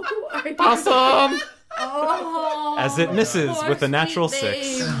awesome, awesome. Oh, As it misses poor with a natural sweet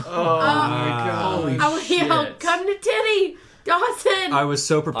 6. babe. Oh, my God. Holy I will shit. yell, come to Titty! Dawson! I was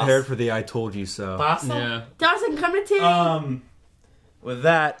so prepared for the I told you so. Yeah. Dawson, come to Titty! With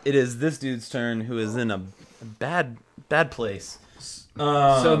that, it is this dude's turn, who is in a bad place.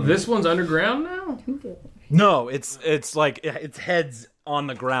 So this one's underground now? No, it's like its head's on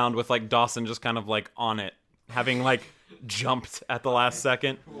the ground with like Dawson just kind of like on it, having like jumped at the last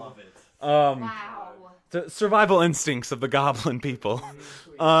second. Love it. Wow. The survival instincts of the goblin people.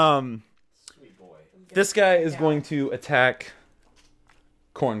 Sweet boy. This guy is going to attack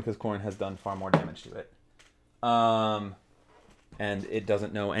Corin because Corin has done far more damage to it. And it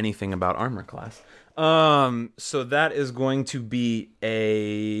doesn't know anything about armor class. So that is going to be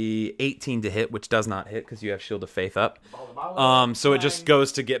a 18 to hit, which does not hit because you have Shield of Faith up. So it just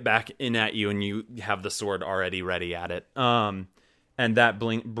goes to get back in at you, and you have the sword already ready at it. And that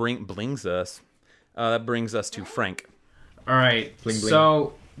brings us. That brings us to Frank. All right. Bling, bling.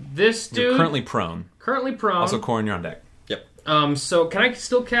 So this dude You're currently prone. Also, Corin, you're on deck. Yep. So can I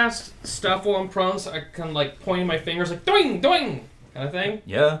still cast stuff while I'm prone? So I can like point my fingers like doing kind of thing.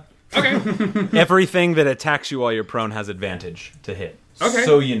 Yeah. Okay. Everything that attacks you while you're prone has advantage to hit. Okay.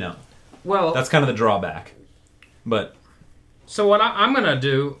 So you know. Well, That's kind of the drawback. But so what I'm gonna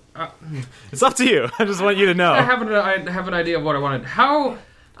do. it's up to you. I just want you to know. I have an idea of what I wanted. How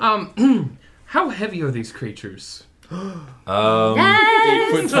heavy are these creatures? 8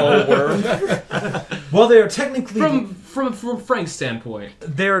 foot tall worm. Well, they are technically From Frank's standpoint,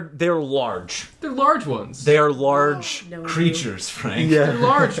 they're large. they're large ones. They are large No, creatures, Frank. They're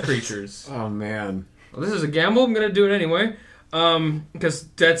large creatures. Oh, man. Well, this is a gamble. I'm gonna do it anyway. Because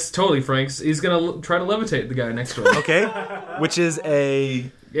that's totally Frank's. He's gonna try to levitate the guy next to him. Okay. Which is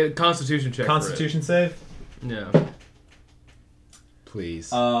a Constitution check. Constitution save. Yeah. Please.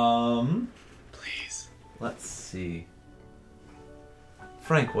 Please. Let's see.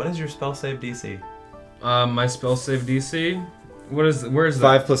 Frank, what is your spell save DC? My spell save DC. Where is that?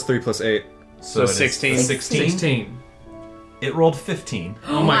 5 plus 3 plus 8. So it is 16. 16. It rolled 15.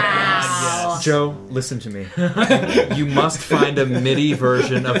 Oh my god, yes. Joe, listen to me. You must find a MIDI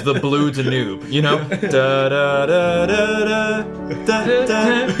version of the Blue Danube. You know? Da da da da da da da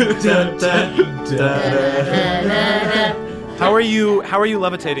da da da. How are you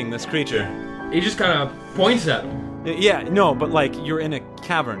levitating this creature? He just kind of points at him. Yeah, no, but like you're in a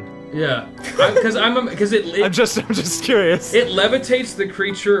cavern. Yeah. Because it I'm just curious. it levitates the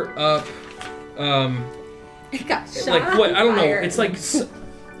creature up. It got shot Like what? I don't know. fire. It's like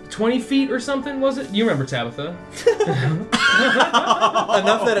 20 feet or something. Was it? You remember Tabitha?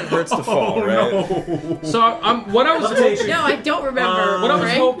 Enough that it hurts to fall, right? So what I was hoping. No, I don't remember. What I was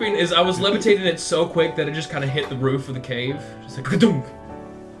Frank. hoping is I was levitating it so quick that it just kind of hit the roof of the cave, just like ka-dunk.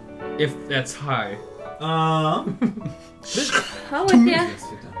 If that's high. Oh, with ya.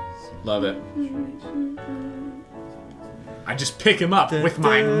 Love it. I just pick him up with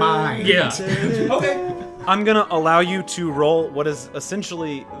my mind. Yeah. Okay. I'm gonna allow you to roll what is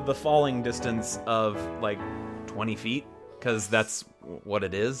essentially the falling distance of like 20 feet, because that's what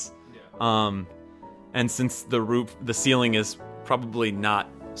it is. And since the ceiling is probably not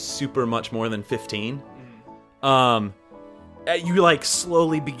super much more than 15, you like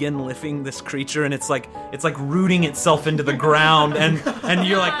slowly begin lifting this creature, and it's like rooting itself into the ground, and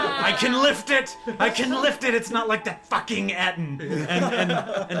you're like, I can lift it, it's not like that fucking Etten.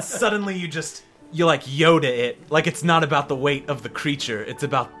 And suddenly you like Yoda it, like it's not about the weight of the creature, it's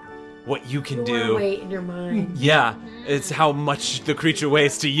about what you can do. Weight in your mind. Yeah, it's how much the creature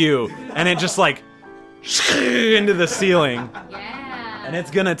weighs to you, and it just like into the ceiling. Yeah. And it's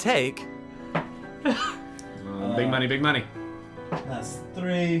gonna take Big money, big money. That's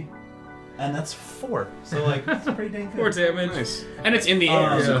 3, and that's 4. So like, it's pretty dang good. 4 damage. Nice. And it's in the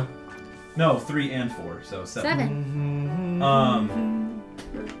air. Yeah. So. No, 3 and 4, so 7.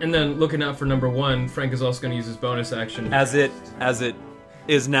 And then looking out for number 1, Frank is also going to use his bonus action. As it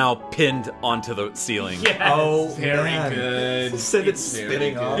is now pinned onto the ceiling. Yes. Oh, Very man. good. Said it's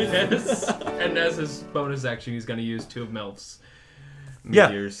spinning off. Yes. And as his bonus action, he's going to use 2 of Melf's Yeah.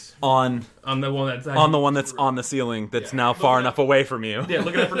 meteors. On the one that's the one that's on the ceiling that's now far enough away from you. Yeah,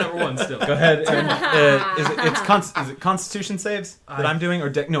 looking out for number 1 still. Go ahead. Is it Constitution saves that I'm doing,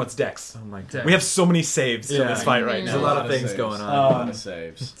 or no? It's Dex. Oh my god. We have so many saves in this fight right There's now. a lot of things going on. A lot of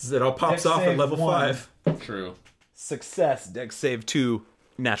saves. It all pops Dex off at save level 1. 5. True. Success. Dex save 2.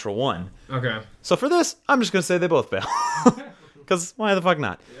 Natural 1. Okay. So for this, I'm just gonna say they both fail. Because why the fuck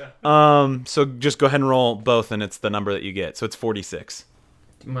not? Yeah. So just go ahead and roll both, and it's the number that you get. So it's 46.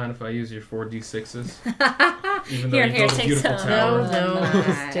 Do you mind if I use your 4d6s? Even Here, you built a take beautiful some. tower. No,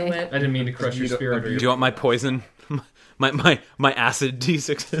 just do it. I didn't mean to crush your spirit. Do you want my poison? my acid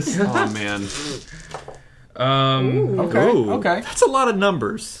D6s? Oh man. Okay. That's a lot of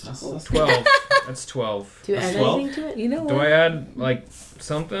numbers. 12. That's 12. Do you add 12? anything to it? You know Do what? I add, like,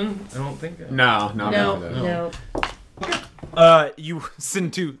 something? I don't think I... No. No. You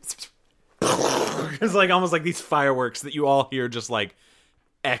send 2. It's like almost like these fireworks that you all hear just like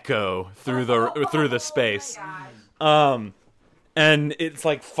echo through the space. And it's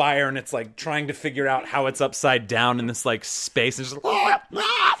like fire, and it's like trying to figure out how it's upside down in this like space, and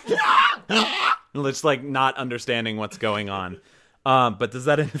just like not understanding what's going on. But does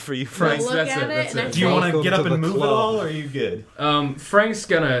that end for you, Frank? That's it. Do you want to Welcome get up to and the move club. at all, or are you good? Frank's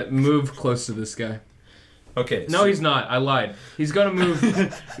gonna move close to this guy. Okay. No, he's not. I lied. He's gonna move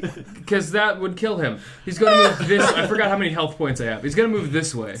because that would kill him. He's gonna move this. I forgot how many health points I have. He's gonna move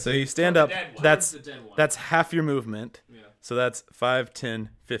this way. So you stand up. dead one. That's The dead one. that's half your movement. Yeah. So that's 5, 10,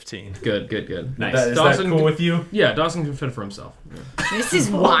 15. Good. Nice. Is that cool with you? Yeah, Dawson can fend for himself. Yeah. This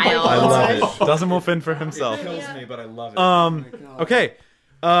is wild. I love it. Dawson will fend for himself. It kills me, but I love it. Okay.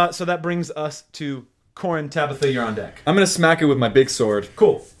 So that brings us to Corin. Tabitha, you're on deck. I'm gonna smack it with my big sword.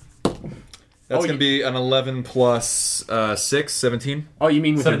 Cool. That's gonna be an 11 plus 6, 17. Oh, you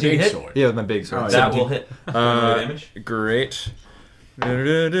mean with your 17 big hit? sword? Yeah, with my big sword. That will hit. Damage. Great.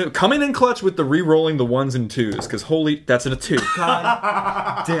 Coming in clutch with the re-rolling the 1s and 2s, because that's in a 2.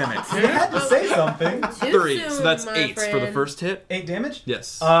 God damn it. You had to say something. 3, so soon, that's my 8 for the friend. first hit. 8 damage?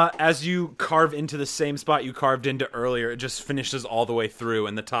 Yes. As you carve into the same spot you carved into earlier, it just finishes all the way through,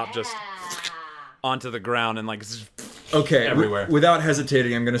 and the top just onto the ground and like Okay, everywhere. Without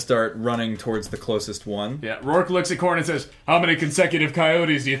hesitating, I'm going to start running towards the closest one. Yeah, Roarke looks at Corin and says, "How many consecutive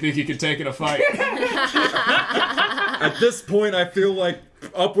coyotes do you think you could take in a fight?" At this point, I feel like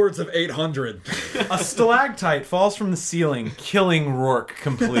upwards of 800. A stalactite falls from the ceiling, killing Roarke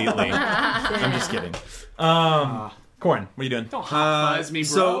completely. I'm just kidding. Corin, what are you doing? Don't high-five me, bro.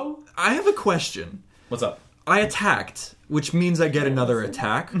 So, I have a question. What's up? I attacked, which means I get another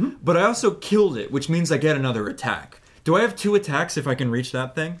attack, but I also killed it, which means I get another attack. Do I have 2 attacks if I can reach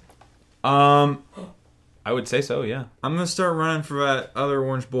that thing? I would say so, yeah. I'm going to start running for that other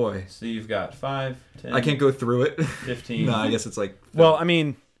orange boy. So you've got 5, 10, I can't go through it. 15. No, I guess it's like... Well, I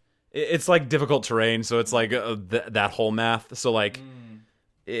mean, it's like difficult terrain, so it's like that whole math. So like,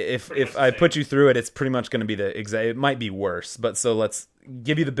 if I put you through it, it's pretty much going to be the exact. It might be worse, but so let's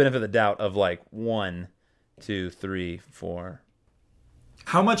give you the benefit of the doubt of like 1, 2, 3, 4.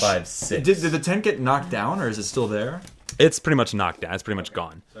 How much... 5, 6. Did the tent get knocked down, or is it still there? It's pretty much knocked down. It's pretty much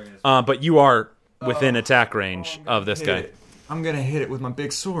gone. But you are within attack range of this guy. I'm going to hit it with my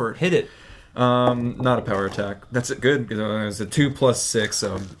big sword. Hit it. Not a power attack. That's it. Good. It's a 2 plus 6,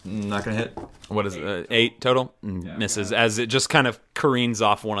 so I'm not going to hit. What is it? 8 total? Misses as it just kind of careens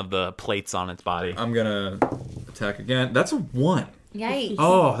off one of the plates on its body. I'm going to attack again. That's a 1. Yikes.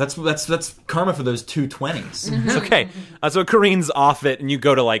 Oh, that's karma for those 2 20s. It's okay. So it careens off it, and you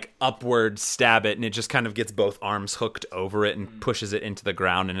go to like upward stab it, and it just kind of gets both arms hooked over it and pushes it into the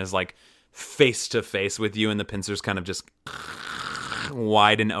ground, and is like face to face with you, and the pincers kind of just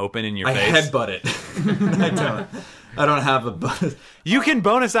wide and open in your I face. headbutt it. I don't have a bonus. You can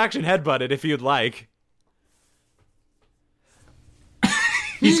bonus action headbutt it if you'd like.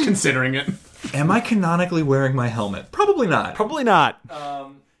 He's considering it. Am I canonically wearing my helmet? Probably not. Probably not.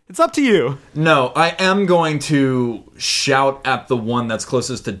 It's up to you. No, I am going to shout at the one that's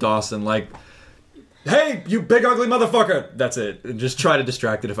closest to Dawson, like, "Hey, you big ugly motherfucker!" That's it. And just try to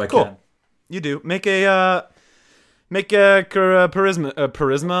distract it if I Cool. can. You do. Make a charisma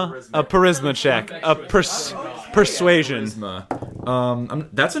check. Persuasion. Charisma.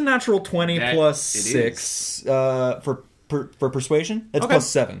 That's a natural 20 plus 6 for persuasion. It's Okay. plus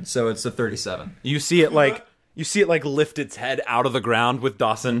 7, so it's a 37. You see it like lift its head out of the ground with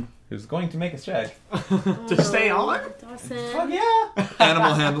Dawson, who's going to make a check. To stay on? Dawson. Yeah.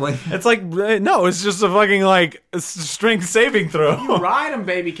 Animal handling. It's like no, it's just a fucking like strength saving throw. You ride him,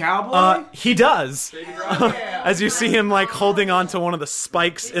 baby cowboy. He does. As you see him like holding on to one of the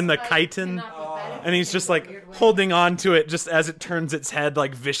spikes in the chitin, and he's just like holding on to it just as it turns its head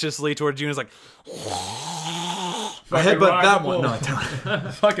like viciously towards you, and it's like. I headbutt that one. Bull. No, I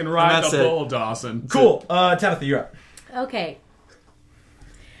don't. Fucking ride that's the it. bull, Dawson. Cool. Tabitha, you're up. Okay.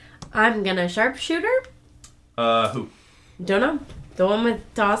 I'm gonna sharpshooter. Who? Don't know. The one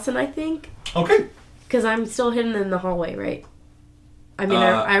with Dawson, I think. Okay. Because I'm still hidden in the hallway, right? I mean,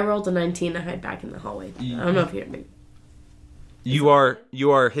 I rolled a 19 to hide back in the hallway. I don't know if you heard me. You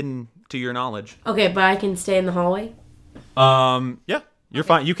are hidden to your knowledge. Okay, but I can stay in the hallway? Yeah, you're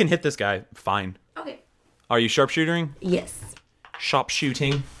fine. You can hit this guy. Fine. Okay. Are you sharpshooting? Yes. Sharp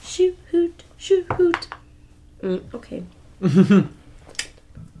shooting. Shoot, hoot, shoot, hoot. Okay.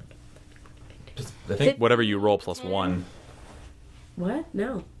 I think whatever you roll plus 1. What?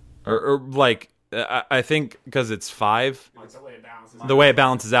 No. Or like, I think because it's 5, the way it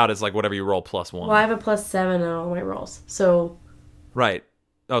balances out is like whatever you roll plus 1. Well, I have a plus 7 on all my rolls, so... Right.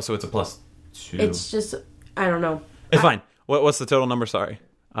 Oh, so it's a plus 2. It's just... I don't know. It's fine. What's the total number? Sorry.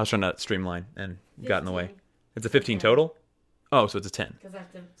 I was trying to streamline and got in the way. It's a 15 total? Oh, so it's a 10. Because I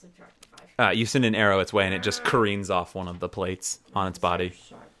have to subtract 5. You send an arrow its way and it just careens off one of the plates on its body.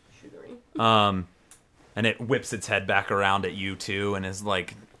 And it whips its head back around at you too and is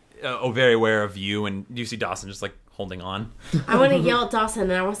like very aware of you, and you see Dawson just like holding on. I want to yell at Dawson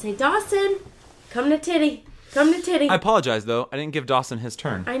and I want to say, Dawson, come to Titty. Come to Titty. I apologize though. I didn't give Dawson his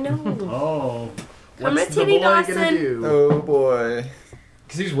turn. I know. Oh. Come What's to the Titty, boy Dawson. gonna do? Oh, boy.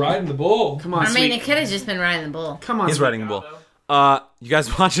 Because he's riding the bull. Come on, I mean, sweet. it could have just been riding the bull. Come on, He's sweet riding the bull. Gallo. You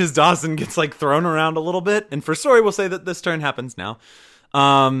guys watch as Dawson gets like thrown around a little bit, and for story we'll say that this turn happens now.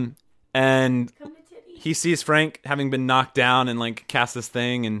 And he sees Frank having been knocked down and like cast this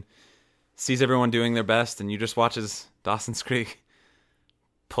thing, and sees everyone doing their best, and you just watch as Dawson Creek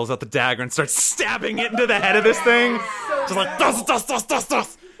pulls out the dagger and starts stabbing it into the head of this thing. Just like dust.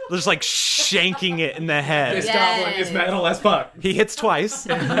 Just like shanking it in the head. This goblin is metal as fuck. He hits twice.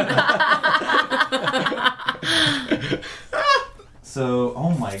 So,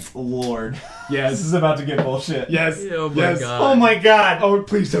 oh my lord. Yes. This is about to get bullshit. Yes. Oh my yes. god. Oh my god. Oh,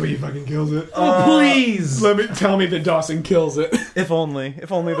 please tell me he fucking kills it. Please. Tell me that Dawson kills it. If only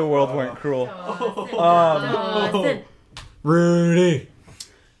the world weren't cruel. Dawson. Rudy.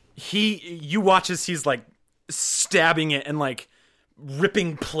 You watch as he's like stabbing it and like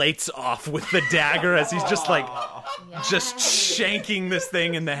ripping plates off with the dagger as he's just like just shanking this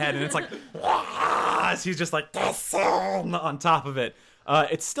thing in the head, and it's like as he's just like on top of it.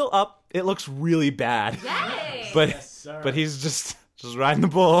 It's still up. It looks really bad. Yay! But he's just riding the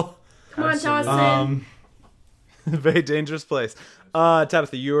bull. Come on, Dawson. Very dangerous place.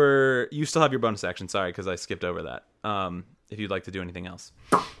 Tabitha, you still have your bonus action. Sorry, because I skipped over that. If you'd like to do anything else.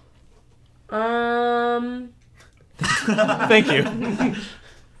 Thank you.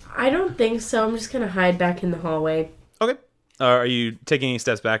 I don't think so. I'm just gonna hide back in the hallway. Okay. Are you taking any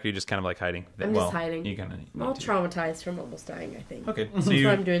steps back, or are you just kind of like hiding? I'm just hiding. You kind of I'm all traumatized from almost dying, I think. Okay. That's So why you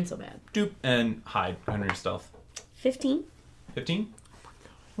I'm doing so bad. dupe and hide under your stealth. 15. 15?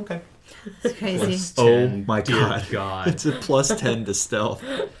 Okay. It's crazy. Oh my god. God. It's a plus 10 to stealth.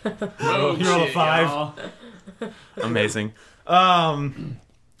 Oh, you roll a shit, 5. y'all. Amazing.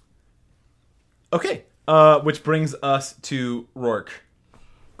 Okay. Which brings us to Roarke.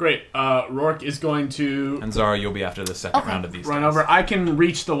 Great. Roarke is going to And Zara, you'll be after the second round of these. run guys. over. I can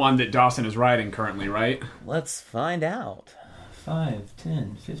reach the one that Dawson is riding currently, right? Let's find out. 5,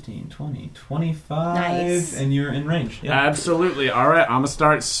 10, 15, 20, 25. Nice. And you're in range. Yeah. Absolutely. All right, I'm going to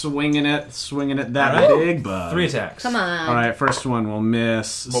start swinging it that All right. big bug. 3 attacks. Come on. All right, first one will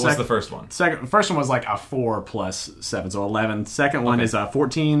miss. What was the first one? First one was like a 4 plus 7, so 11. Second one is a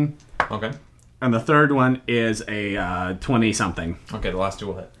 14. Okay. And the third one is a 20-something. Okay, the last 2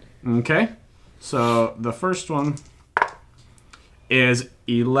 will hit. Okay. So the first one is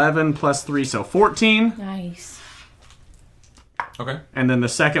 11 plus 3, so 14. Nice. Okay. And then the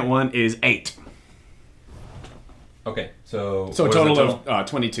second one is 8. Okay, so So a what is the total of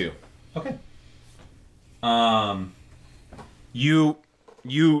 22. Okay.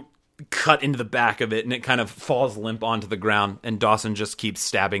 You cut into the back of it, and it kind of falls limp onto the ground. And Dawson just keeps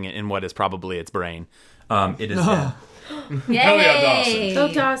stabbing it in what is probably its brain. It is dead. Yay! Hell yeah, Dawson.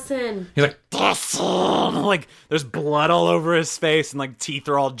 Go, Dawson. He's like, Dawson! Like, there's blood all over his face, and like teeth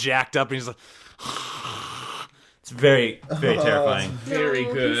are all jacked up, and he's like, it's very, very terrifying. Very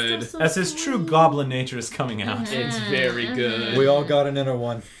No, good. he's still so As his true goblin nature is coming out. It's very good. We all got an inner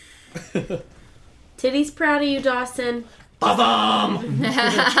one. Titty's proud of you, Dawson. The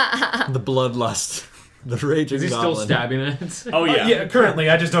bloodlust. The raging Is he goblin. still stabbing it? Oh, yeah. Yeah, currently,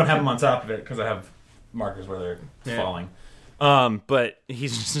 I just don't have him on top of it, because I have markers where they're falling. But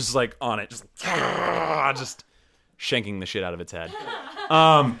he's just like on it, just shanking the shit out of its head.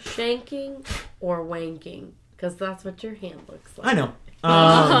 Shanking or wanking? Because that's what your hand looks like. I know.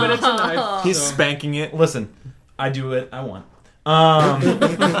 But it's a knife. He's spanking it. Listen, I do what I want.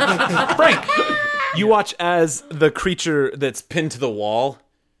 Frank, you watch as the creature that's pinned to the wall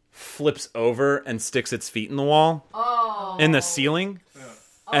flips over and sticks its feet in the wall, in the ceiling,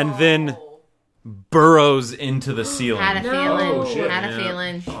 and then burrows into the ceiling. Had a feeling. shit. Had a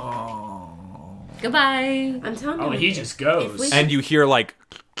feeling. Goodbye. I'm telling Oh, you. he just goes. And you hear like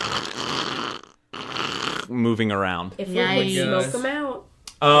moving around. If we Nice. would smoke them out.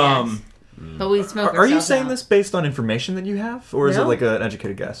 But we smoke Are you ourselves saying out. this based on information that you have? Or is it No. like an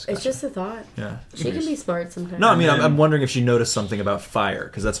educated guess? It's just a thought. Yeah. She can be smart sometimes. No, I mean, I'm wondering if she noticed something about fire,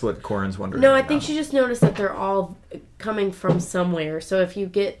 because that's what Corin's wondering. No, I right think now. she just noticed that they're all coming from somewhere. So if you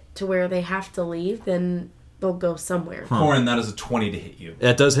get to where they have to leave, then they'll go somewhere. Corin, that is a 20 to hit you.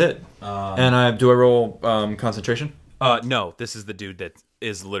 It does hit. And do I roll concentration? No, this is the dude that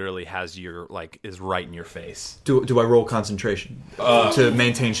is literally has your is right in your face. Do I roll concentration to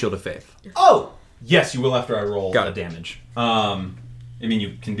maintain Shield of Faith? Oh, yes, you will after I roll Got the it. damage. I mean,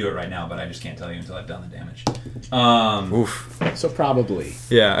 you can do it right now, but I just can't tell you until I've done the damage. Oof. So probably.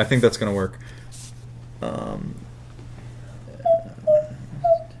 Yeah, I think that's gonna work.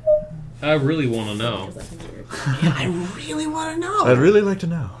 I really want to know. I really want to know. I'd really like to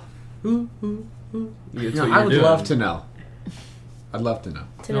know. That's Yeah, what I you're would doing. love to know. I'd love to know.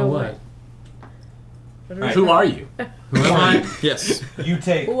 To know what? what? Who are you? Who am I? Yes. You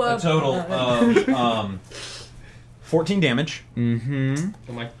take a total of 14 damage. Mm-hmm.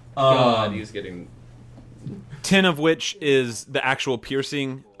 Oh my god, he's getting... 10 of which is the actual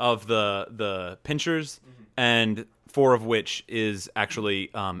piercing of the pinchers, and 4 of which is actually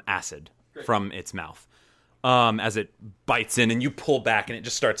acid from its mouth. As it bites in, and you pull back, and it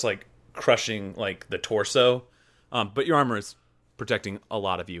just starts crushing the torso. But your armor is protecting a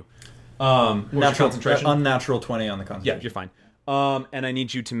lot of you. Natural concentration? Unnatural 20 on the concentration. Yeah, you're fine. And I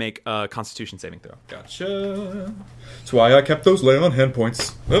need you to make a Constitution saving throw. Gotcha. That's why I kept those lay on hand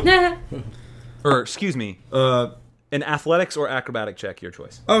points. Oh. Or, excuse me, an athletics or acrobatic check, your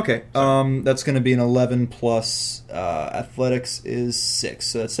choice. Okay. That's going to be an 11 plus athletics is 6,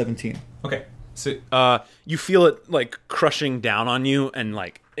 so that's 17. Okay. So you feel it crushing down on you and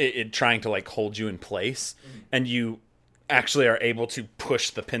it trying to hold you in place, and you actually are able to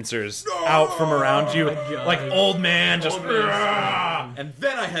push the pincers out from around you old man just And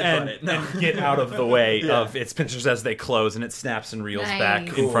then I headbutt it. and get out of the way of its pincers as they close, and it snaps and reels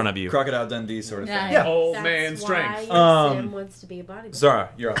back in front of you. Crocodile Dundee sort of thing. Nice. Yeah. Old That's man why strength. your Sim wants to be a bodybuilder. Zara,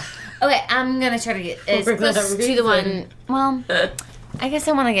 you're up. Okay, I'm gonna try to get as For that close to the reason. one. Well, I guess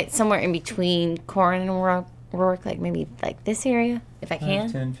I want to get somewhere in between Corin and Roarke, maybe this area, if I 5,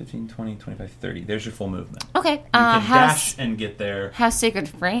 can. 10, 15, 20, 25, 30. There's your full movement. Okay. You can how's dash and get there. how's Sacred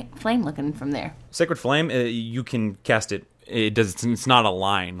Flame looking from there? Sacred Flame, you can cast it. It's not a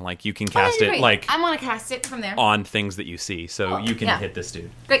line. You can cast Okay, it great. I want to cast it from there. on things that you see. So you can yeah. hit this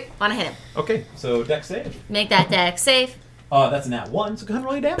dude. Great. Want to hit him? Okay, so dex save. Make that deck safe. That's a nat 1, so go ahead and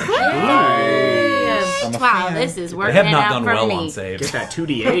roll your damage. Wow, this is They working have it not out done for well me. on saves. Get that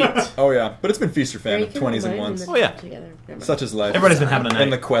 2d8. Oh, yeah. But it's been feast or Or you famine. can 20s and combine 1s. them Oh, yeah. together. Never mind. Such is life. Everybody's been having a night.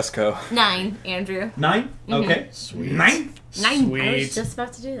 And the Questco. 9, Andrew. 9? Okay. Sweet. 9? 9. I was just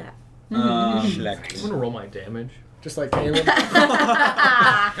about to do that. I'm gonna roll my damage. Just like Caleb.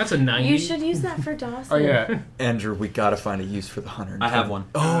 That's a 90. You should use that for Dawson. Oh, yeah. Andrew, we gotta find a use for the 100. I have one.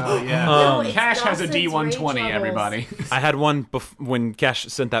 Oh, yeah. No, it's Cash has a Dawson's D120, rage everybody. I had one when Cash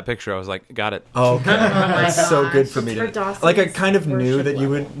sent that picture. I was like, got it. Oh, okay. That's so gosh. good for me For to. Dawson's I kind of knew worship that you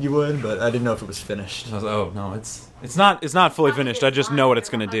level. would, but I didn't know if it was finished. I was like, oh no, it's not fully finished. I just know what it's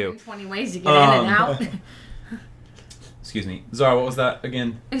gonna do. 20 ways to get in and out. Excuse me, Zara. What was that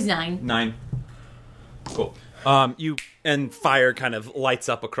again? It was 9. 9. Cool. You and fire kind of lights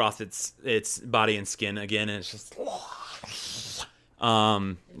up across its body and skin again, and it's just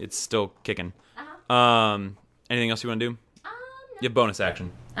it's still kicking. Anything else you want to do? You have bonus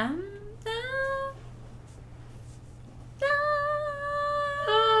action.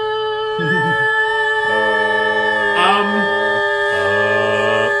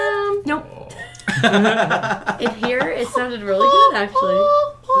 Nope. In here, it sounded really good, actually.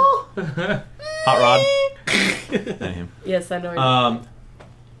 Hot rod. Yes, I know.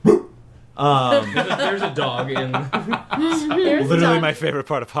 There's a dog in. Literally, my favorite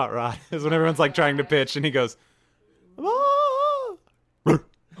part of Hot Rod is when everyone's like trying to pitch, and he goes.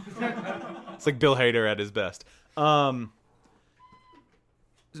 It's like Bill Hader at his best. No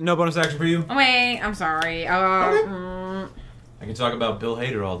bonus action for you? Oh, wait, I'm sorry. I can talk about Bill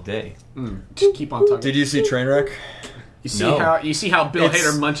Hader all day. Just keep on talking. Did you see Trainwreck? You see how Bill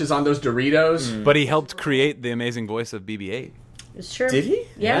Hader munches on those Doritos? But he helped create the amazing voice of BB-8. It's true. Did he?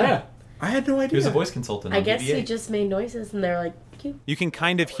 Yeah. I had no idea. He was a voice consultant. I guess BB-8. he just made noises, and they're like, cute. You can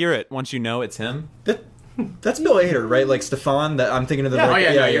kind of hear it once you know it's him. That's Bill Hader, right? Like Stefan. That I'm thinking of the. Yeah,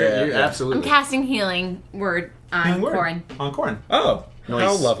 like, you're I'm absolutely. casting healing word on Corin. On Corin. Oh, Nice.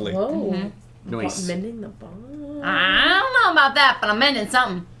 how lovely. Whoa. Nice. Mending the bond. I don't know about that, but I'm mending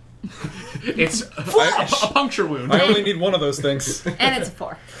something. It's a puncture wound. I only need one of those things. And it's a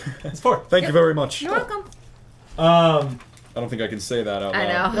 4. It's 4. Thank you very much. You're welcome. I don't think I can say that out loud. I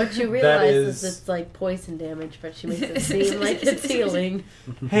know. What you realize is it's like poison damage, but she makes it seem like it's healing.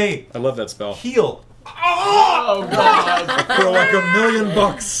 Hey, I love that spell. heal. Oh, God. For like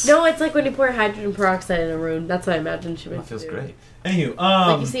 $1,000,000. No, it's like when you pour hydrogen peroxide in a wound. That's what I imagine she makes That feels it do. great. Anywho,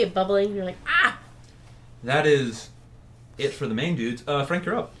 Like you see it bubbling, and you're like, ah! that is it for the main dudes. Frank,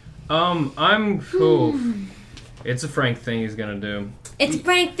 you're up. I'm cool. It's a Frank thing he's gonna do. It's a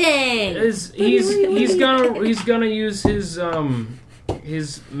prank thing. He's gonna use his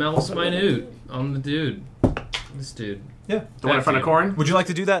Mel's minute on the dude. This dude. Yeah. The one in front of Corin? Would you like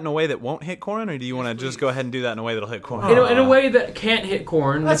to do that in a way that won't hit Corin, or do you want to just go ahead and do that in a way that'll hit Corin? In a way that can't hit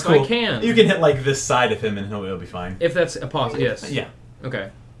Corin. That's if cool. I can. You can hit like this side of him, and it'll be fine. If that's a possible. Yes. Yeah. Okay.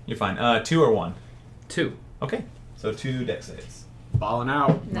 You're fine. 2 or 1? 2. Okay. So 2 dex saves. Balling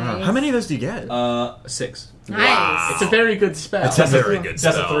out. Nice. How many of those do you get? 6. Nice. It's a very good spell. It's a very good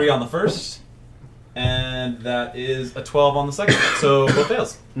That's a spell. 3 on the first, and that is a 12 on the second. So both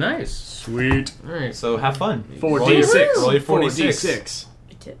fails. Nice. Sweet. All right. So have fun. 4d6. Roll your 4d6.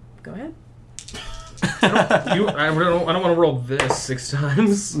 Go ahead. I don't want to roll this 6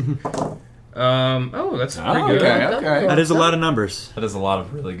 times. That's pretty good. Okay. That is a lot of numbers. That is a lot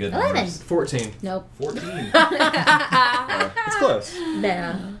of really good 11. numbers. 14. Nope. 14. It's close.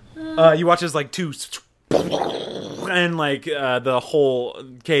 Nah. You watch as like 2, and like the whole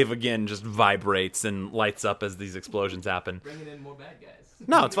cave again just vibrates and lights up as these explosions happen. Bringing in more bad guys.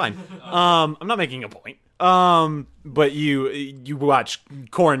 No, it's fine. I'm not making a point. But you watch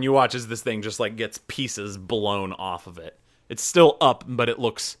Corin. You watch as this thing just like gets pieces blown off of it. It's still up, but it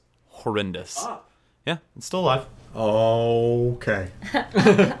looks horrendous. Yeah, it's still alive. Okay.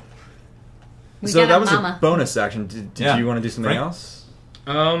 We So got that a was mama. a bonus action. Did Yeah. you want to do something Frank? else?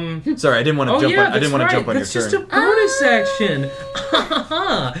 Sorry, I didn't want to jump. I didn't want to jump on that's your just turn. a bonus action.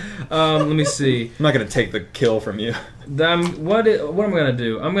 Let me see. I'm not gonna take the kill from you. What am I gonna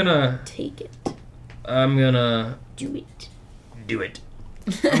do? I'm gonna Take it. do it. Do it.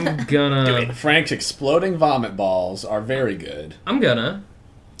 I'm gonna. Frank's exploding vomit balls are very good. I'm gonna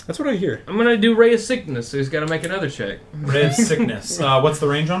do Ray of Sickness, so he's gotta make another check. Ray of Sickness. What's the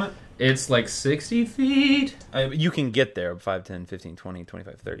range on it? It's like 60 feet. You can get there. 5, 10, 15, 20,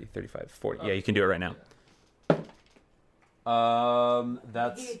 25, 30, 35, 40. Yeah, you can do it right now.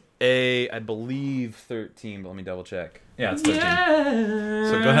 That's I believe 13, but let me double check. Yeah, it's 13. Yes.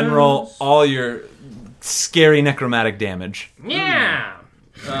 So go ahead and roll all your scary necromantic damage. Yeah.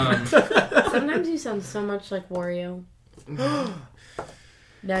 Sometimes you sound so much like Wario.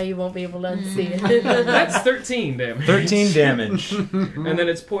 Now you won't be able to unsee it. That's 13 damage. 13 damage. And then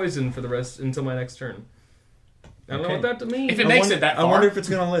it's poison for the rest until my next turn. I don't know what that means. If it makes it that far. I wonder if it's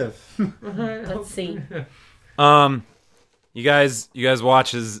gonna live. Let's see. You guys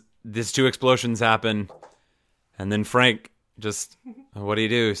watch as these 2 explosions happen, and then Frank just, what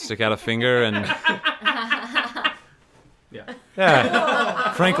do? Stick out a finger and...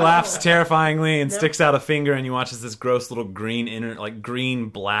 Yeah. Frank laughs terrifyingly and sticks out a finger, and you watch as this gross little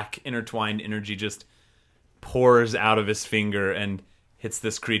green-black intertwined energy just pours out of his finger and hits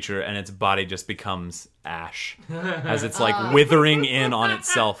this creature, and its body just becomes ash as it's like withering in on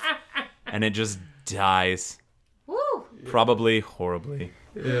itself, and it just dies. Woo. Probably horribly.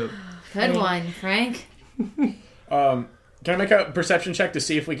 Yeah. Good one, Frank. Can I make a perception check to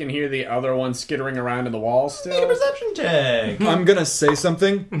see if we can hear the other one skittering around in the walls still? Make a perception check. I'm gonna say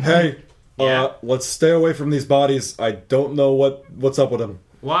something. Hey, let's stay away from these bodies. I don't know what's up with them.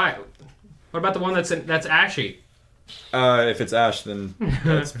 Why? What about the one that's ashy? If it's ash, then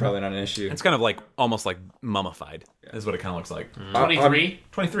that's probably not an issue. It's kind of like almost like mummified. Is what it kind of looks like. 23.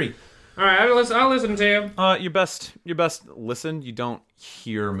 23. All right, I'll listen to you. Your best listen. You don't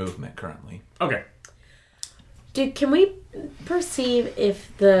hear movement currently. Okay. Can we perceive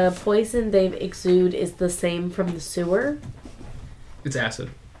if the poison they've exuded is the same from the sewer? It's acid.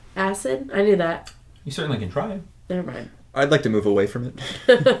 Acid? I knew that. You certainly can try. Never mind. I'd like to move away from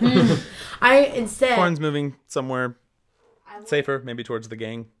it. Corin's moving somewhere safer, maybe towards the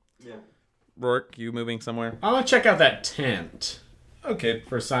gang. Yeah. Roarke, you moving somewhere? I want to check out that tent. Okay.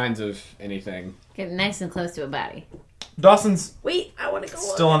 For signs of anything. Get nice and close to a body. Dawson's Wait, I want to go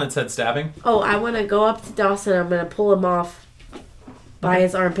still on its head stabbing. Oh, I want to go up to Dawson. I'm going to pull him off by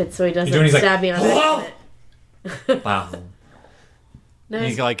his armpit so he doesn't He's stab me on accident. Wow.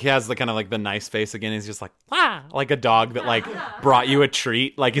 Nice. He has the kind of like the nice face again. He's just like like a dog that like brought you a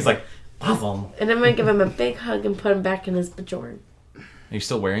treat. Like he's like awesome. And I'm going to give him a big hug and put him back in his bajorn. Are you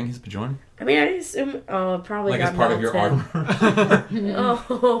still wearing his bajorn? I mean, I assume probably Like got as part of your melted. armor.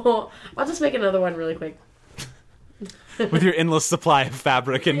 Oh, I'll just make another one really quick. With your endless supply of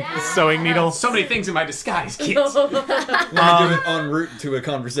fabric and sewing needles. So many things in my disguise, kids. Let me give it en route to a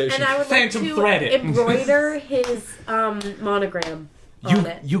conversation. And I would like to embroider his monogram on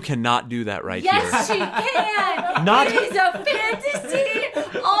it. You cannot do that right Yes, here. she can. Not- It is a fantasy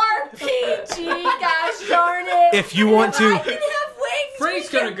RPG. Gosh darn it! If you want to- I can have wings. Frank's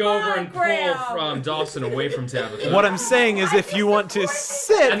gonna go over and pull from Dawson away from Tabitha. What I'm saying is if you want to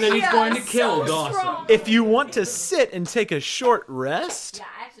sit... And then he's going to kill Dawson. If you want to sit and take a short rest,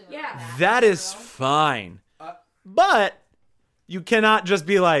 that is fine. But you cannot just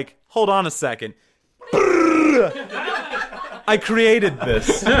be like, hold on a second. I created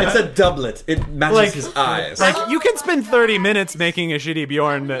this. It's a doublet. It matches his eyes. Like, you can spend 30 minutes making a shitty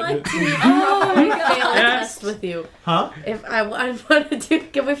Bjorn. Oh my god! Fail a test with you. Huh? If I want to do,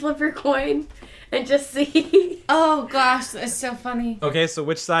 can we flip your coin and just see? Oh gosh, that's so funny. Okay, so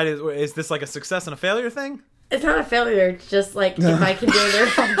which side is this like a success and a failure thing? It's not a failure. It's just like if I can do it or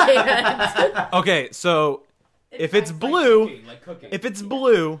if I can't. Okay, so if it's blue,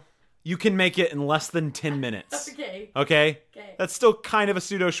 you can make it in less than 10 minutes. Okay? That's still kind of a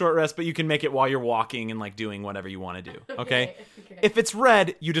pseudo short rest, but you can make it while you're walking and like doing whatever you want to do. Okay? If it's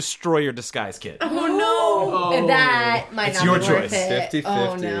red, you destroy your disguise kit. Oh no! That might It's not your be choice. worth it. 50-50.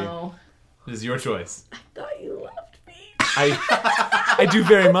 Oh no! It is your choice. I thought you loved me. I do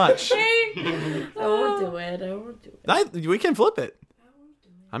very much. I won't do it. We can flip it.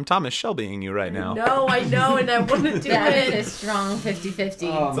 I'm Thomas Shelbying you right now. No, I know, and I want to do That it. is a strong 50-50. It's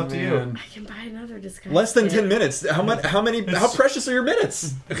up to you. I can buy another disguise. Less than kit. 10 minutes. How precious are your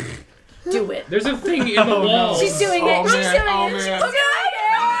minutes? Do it. There's a thing in the wall. She's doing it. She's doing it. She's doing it.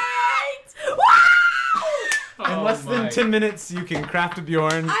 In less than 10 minutes, you can craft a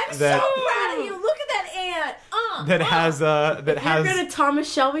Bjorn I'm that so proud of you. Look at that ant. You're gonna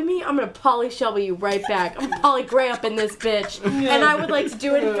Thomas Shelby me? I'm gonna Polly Shelby you right back. I'm Polly Gramp in this bitch. And I would like to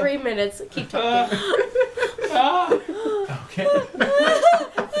do it in 3 minutes. Keep talking.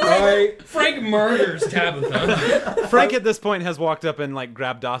 Okay. Frank murders Tabitha. Frank at this point has walked up and like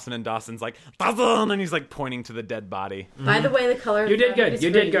grabbed Dawson, and Dawson's like, Dawson, and he's like pointing to the dead body. By the way, the color. You did of good. is You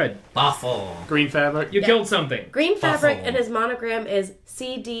green. did good. Awful. Green fabric. You killed something. Green fabric, Buffalo. and his monogram is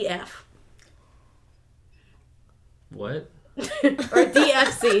CDF. What? Or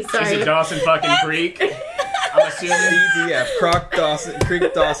DFC, sorry. Is it Dawson fucking Creek? I'm assuming. CDF.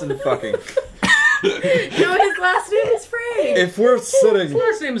 Creek Dawson fucking. No, his last name is Frank. If we're sitting. His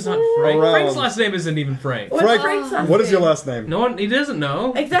last name is not Frank. Around- Frank's last name isn't even Frank. What's Frank, Frank's last what is your name? last name? No one, he doesn't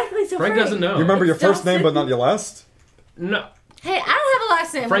know. Exactly, so Frank doesn't know. You remember your It's first name, but Dawson. not your last? No. Hey, I don't have a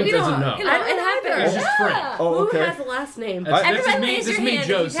last name. Frank We don't- doesn't know. You know, I don't it either. happens. It's just Frank. Oh, Who okay. has a last name? This is Everybody me. raise This is your me, hand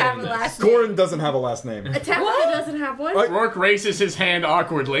Joe, if you have saying a this. last name. Corin doesn't have a last name. Tabitha doesn't have one. Roarke raises his hand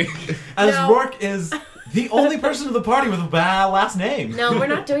awkwardly. As No. Roarke is the only person in the party with a bad last name. No, we're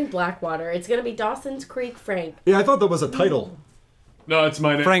not doing Blackwater. It's gonna be Dawson's Creek Frank. Yeah, I thought that was a title. No, it's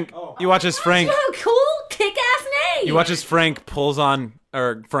my name. Frank, you watch as Frank. Oh, cool, kick-ass name. You watch as Frank pulls on,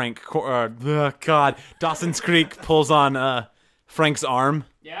 Dawson's Creek pulls on Frank's arm.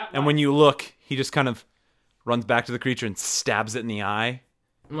 Yeah. And when you look, he just kind of runs back to the creature and stabs it in the eye.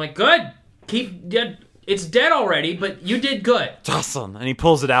 I'm like, good. Keep. It's dead already, but you did good. Awesome. And he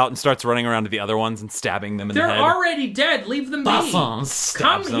pulls it out and starts running around to the other ones and stabbing them in the They're head. already dead. Leave them be. Awesome.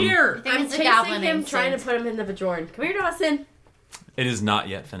 Come them. here. I'm it's a chasing goblin him, instinct. trying to put him in the Bajorn. Come here, Dawson. It is not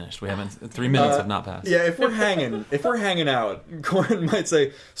yet finished. We haven't. 3 minutes have not passed. Yeah, if we're hanging out, Corin might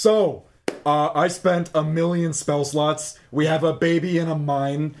say, so, I spent 1 million spell slots. We have a baby in a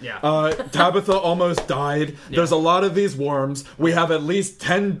mine. Yeah. Tabitha almost died. Yeah. There's a lot of these worms. We have at least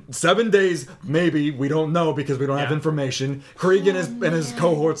 7 days, maybe. We don't know because we don't have information. Krieg and his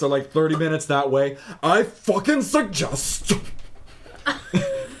cohorts are like 30 minutes that way. I fucking suggest...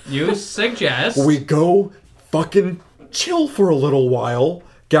 You suggest... we go fucking chill for a little while,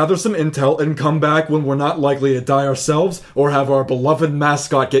 gather some intel, and come back when we're not likely to die ourselves or have our beloved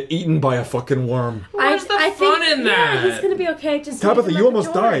mascot get eaten by a fucking worm. Where's the fun in that? Yeah, he's gonna be okay. Just Tabitha, you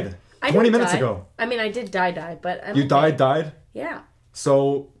almost died. 20 minutes ago. I mean, I did die, but I'm you okay. died? Yeah.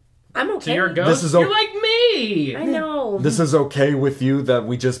 So... I'm okay. So you're a ghost? This is you're like me! I know. This is okay with you that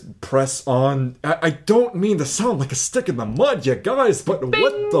we just press on? I don't mean to sound like a stick in the mud, you guys, but Bing.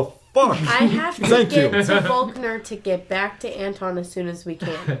 what the fuck? I have to Thank get you. to Volkner to get back to Anton as soon as we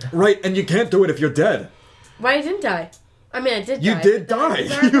can. Right, and you can't do it if you're dead. Why I didn't die? I mean, I did You die. did but then die.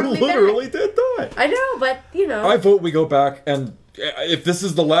 Zara You brought me literally back. did die. I know, but, you know. I vote we go back, and if this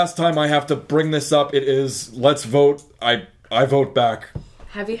is the last time I have to bring this up, it is. Let's vote. I vote back.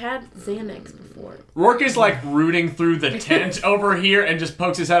 Have you had Xanax before? Roarke is like rooting through the tent over here and just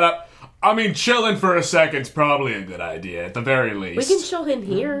pokes his head up. I mean, chilling for a second's probably a good idea, at the very least. We can show him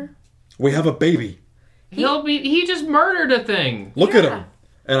here. We have a baby. He just murdered a thing. Look at him.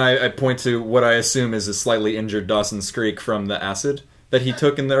 And I point to what I assume is a slightly injured Dawson Screek from the acid that he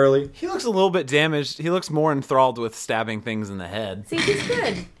took in the early. He looks a little bit damaged. He looks more enthralled with stabbing things in the head. See, he's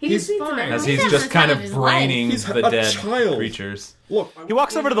good. He's fine. As he's just kind of braining He's the a dead child. creatures. Look, He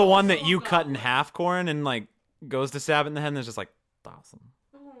walks over to the one that you cut in half, Corin, and like goes to stab it in the head, and there's just like, awesome.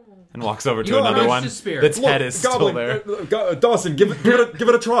 And walks over to another one that's head is still there. Dawson, give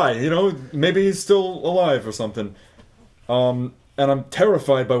it a try. You know, maybe he's still alive or something. And I'm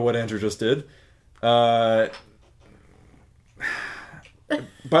terrified by what Andrew just did. By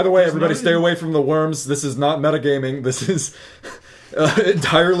the way, everybody stay away from the worms. This is not metagaming. This is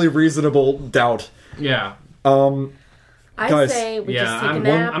entirely reasonable doubt. Yeah. I guys, say we just take a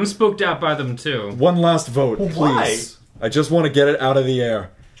nap. I'm spooked out by them too. One last vote, please. Why? I just want to get it out of the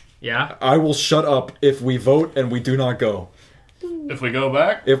air. Yeah? I will shut up if we vote and we do not go. If we go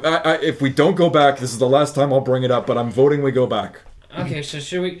back? If we don't go back, this is the last time I'll bring it up, but I'm voting we go back. Okay, so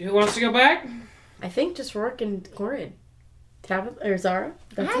should we... Who wants to go back? I think just Roarke and Corin. Tabitha or Zara?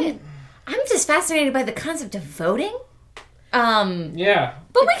 That's it. I'm just fascinated by the concept of voting. Yeah.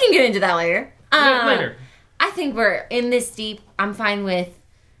 But we can get into that later. Later. I think we're in this deep. I'm fine with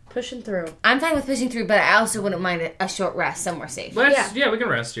pushing through. pushing through, but I also wouldn't mind a short rest somewhere safe. Yeah, we can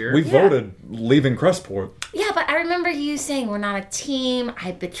rest here. We voted leaving Crestport. Yeah, but I remember you saying we're not a team.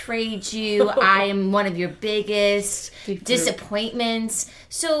 I betrayed you. I am one of your biggest disappointments.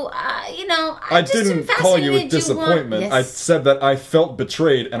 So, I didn't call you a disappointment. Yes. I said that I felt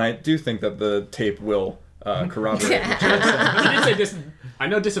betrayed, and I do think that the tape will corroborate. I did say I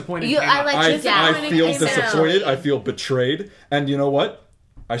know disappointed. I feel disappointed. I feel betrayed, and you know what?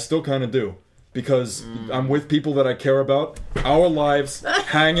 I still kind of do, because I'm with people that I care about. Our lives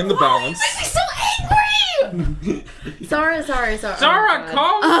hang in the balance. So angry! Zara. Zara,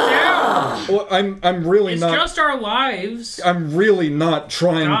 calm down! Well, I'm really it's not... just our lives. I'm really not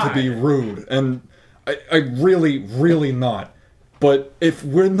trying to be rude, and I really, really not. But if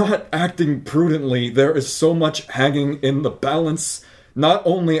we're not acting prudently, there is so much hanging in the balance. Not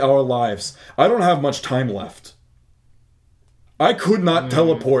only our lives. I don't have much time left. I could not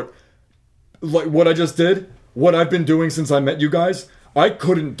teleport like what I just did, what I've been doing since I met you guys. I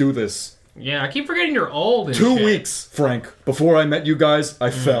couldn't do this. Yeah, I keep forgetting you're old and 2 shit. weeks, Frank, before I met you guys, I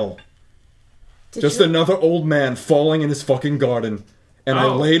fell. Just another old man falling in his fucking garden. And I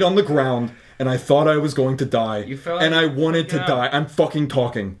laid on the ground, and I thought I was going to die. You fell and I wanted to die. I'm fucking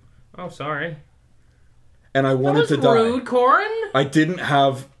talking. Oh, sorry. And I wanted to die. Rude, Corin. I didn't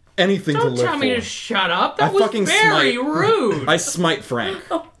have anything to live for. Don't tell me to shut up. That I was fucking very smite. rude. I smite Frank.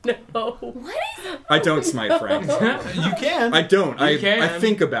 Oh, no. What is... I don't smite Frank. You can. I don't. I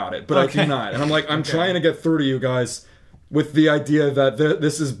think about it, but I do not. And I'm trying to get through to you guys with the idea that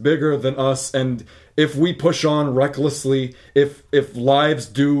this is bigger than us, and if we push on recklessly, if lives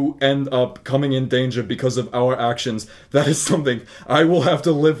do end up coming in danger because of our actions, that is something I will have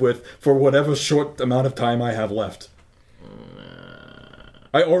to live with for whatever short amount of time I have left.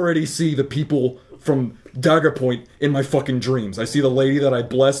 I already see the people from dagger point in my fucking dreams. I see the lady that I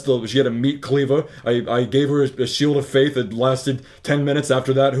blessed. She had a meat cleaver. I gave her a shield of faith. It lasted 10 minutes.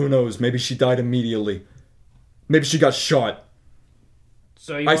 After that, who knows? Maybe she died immediately. Maybe she got shot.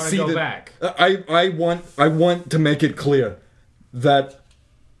 So you want to go back? I want to make it clear that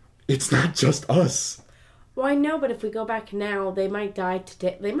it's not just us. Well, I know, but if we go back now, they might die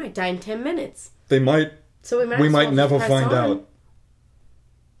today. They might die in 10 minutes. They might. So we might never find out.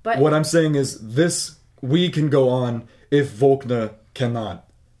 But what I'm saying is we can go on if Volkner cannot.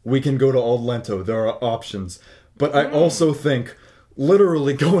 We can go to Old Lento. There are options. But I also think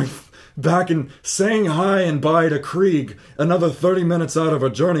literally going back and saying hi and bye to Krieg another 30 minutes out of our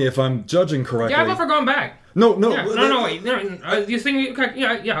journey, if I'm judging correctly. Yeah, I thought we're going back. No, wait. You think...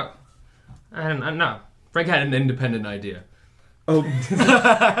 Yeah. No. Frank had an independent idea. Oh,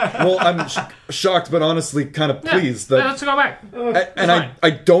 well, I'm shocked, but honestly kind of pleased that. Let's go back. I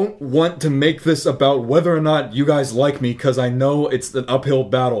don't want to make this about whether or not you guys like me, because I know it's an uphill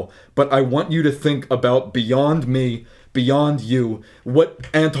battle. But I want you to think about beyond me, beyond you, what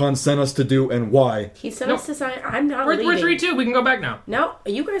Anton sent us to do and why. He sent us to sign. I'm not leaving. We're 3-2. We can go back now. No,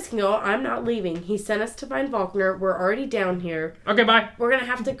 you guys can go. I'm not leaving. He sent us to find Volkner. We're already down here. Okay, bye. We're gonna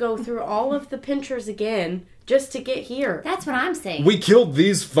have to go through all of the pinchers again just to get here. That's what I'm saying. We killed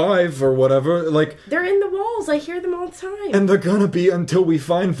these 5 or whatever. Like, they're in the walls. I hear them all the time. And they're gonna be until we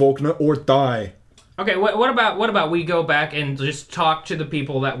find Volkner or die. Okay, what about we go back and just talk to the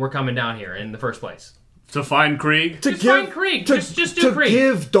people that were coming down here in the first place? To find Krieg? Find Krieg. Just do Krieg. To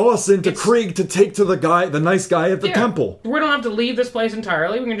give Dawson to Krieg to take to the nice guy at the temple. We don't have to leave this place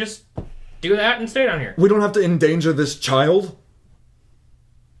entirely. We can just do that and stay down here. We don't have to endanger this child.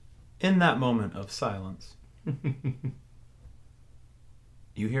 In that moment of silence,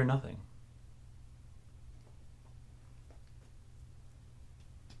 you hear nothing.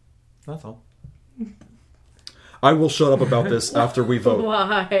 That's all. I will shut up about this after we vote.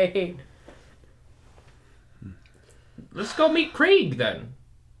 Why? Let's go meet Krieg, then.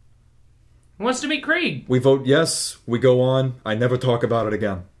 Who wants to meet Krieg? We vote yes, we go on. I never talk about it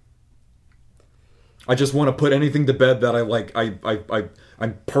again. I just want to put anything to bed that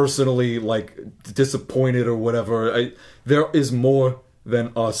I'm personally, disappointed or whatever. There is more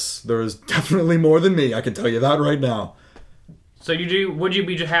than us. There is definitely more than me, I can tell you that right now. So would you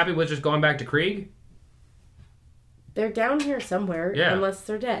be happy with just going back to Krieg? They're down here somewhere, unless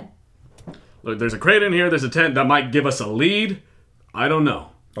they're dead. Look, there's a crate in here, there's a tent that might give us a lead. I don't know.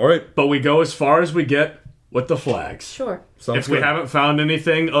 All right. But we go as far as we get with the flags. Sure. If we haven't found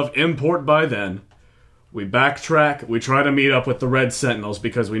anything of import by then, we backtrack, we try to meet up with the Red Sentinels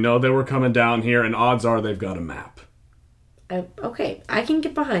because we know they were coming down here, and odds are they've got a map. Okay, I can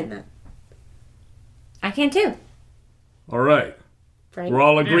get behind that. I can too. All right. Frank? We're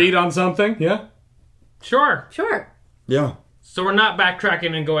all agreed on something? Yeah? Sure. Yeah. So we're not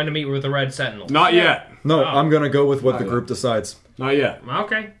backtracking and going to meet with the Red Sentinels? Not yet. No, I'm going to go with what the group decides. Not yet.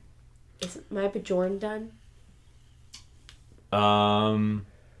 Okay. Is my Bajoran done?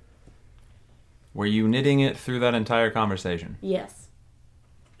 Were you knitting it through that entire conversation? Yes.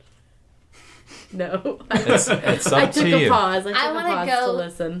 No. It's up to you. I took a pause to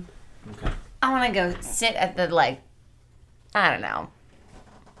listen. Okay. I want to go sit at the, I don't know,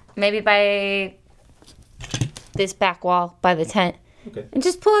 maybe by this back wall, by the tent. Okay. And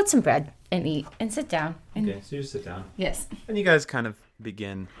just pull out some bread and eat and sit down. Okay, so you just sit down. Yes. And you guys kind of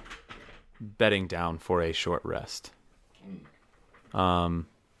begin bedding down for a short rest.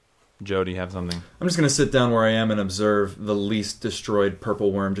 Joe, do you have something? I'm just going to sit down where I am and observe the least destroyed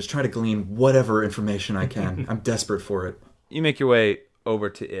purple worm. Just try to glean whatever information I can. I'm desperate for it. You make your way over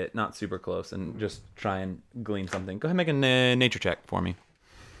to it, not super close, and just try and glean something. Go ahead and make a nature check for me.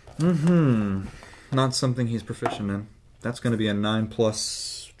 Not something he's proficient in. That's going to be a 9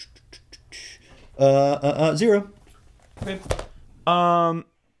 plus 0. Okay.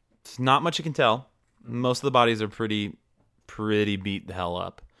 It's not much you can tell. Most of the bodies are pretty beat the hell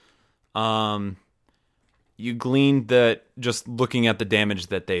up. You gleaned that just looking at the damage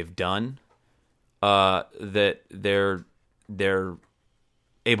that they've done, that they're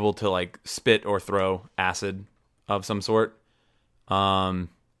able to spit or throw acid of some sort, and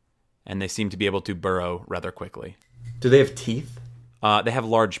they seem to be able to burrow rather quickly. Do they have teeth? They have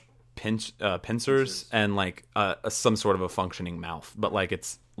large pincers and some sort of a functioning mouth, but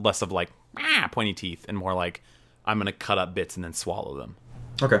it's less of pointy teeth and more I'm gonna cut up bits and then swallow them.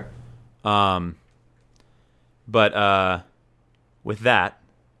 Okay. But with that,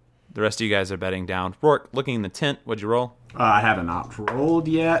 the rest of you guys are bedding down. Roarke, looking in the tent, what'd you roll? I haven't rolled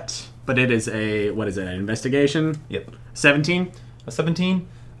yet, but it is an investigation? Yep. 17? A 17?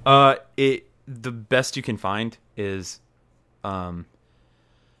 the best you can find is,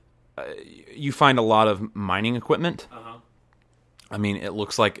 you find a lot of mining equipment. I mean,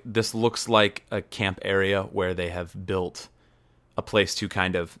 this looks like a camp area where they have built a place to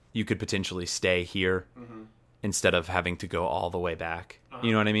you could potentially stay here instead of having to go all the way back.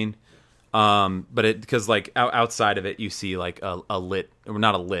 You know what I mean? But because like outside of it, you see like a lit, or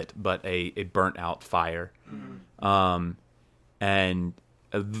not a lit, but a burnt out fire. And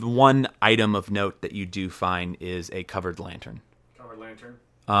the one item of note that you do find is a covered lantern. Covered lantern.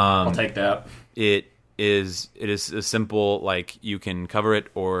 I'll take that. It is a simple, like, you can cover it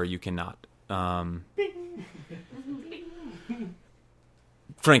or you cannot.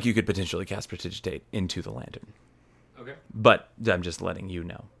 Frank, you could potentially cast Prestidigitate into the lantern. Okay. But I'm just letting you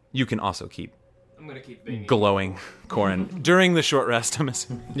know. You can also keep I'm gonna keep glowing Corin during the short rest, I'm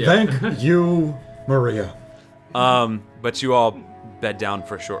assuming. Yeah. Thank you, Maria. But you all bed down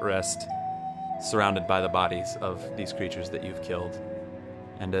for a short rest, surrounded by the bodies of these creatures that you've killed.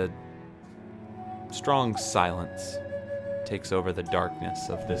 And a strong silence takes over the darkness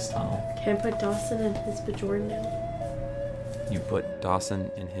of this tunnel. Can I put Dawson in his Bajorn now? You put Dawson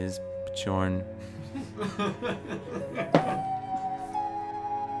in his Bjorn.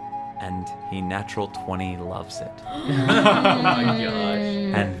 And he natural 20 loves it. Oh my gosh.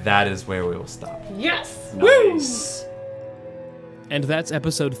 And that is where we will stop. Yes! Nice. And that's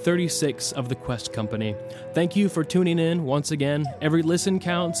episode 36 of The Quest Company. Thank you for tuning in once again. Every listen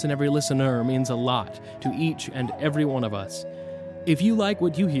counts and every listener means a lot to each and every one of us. If you like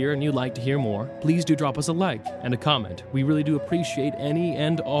what you hear and you'd like to hear more, please do drop us a like and a comment. We really do appreciate any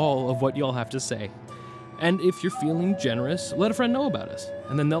and all of what y'all have to say. And if you're feeling generous, let a friend know about us.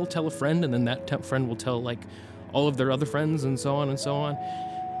 And then they'll tell a friend, and then that friend will tell, like, all of their other friends, and so on and so on.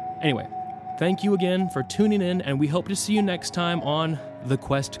 Anyway, thank you again for tuning in, and we hope to see you next time on The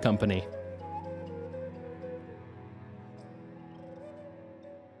Quest Company.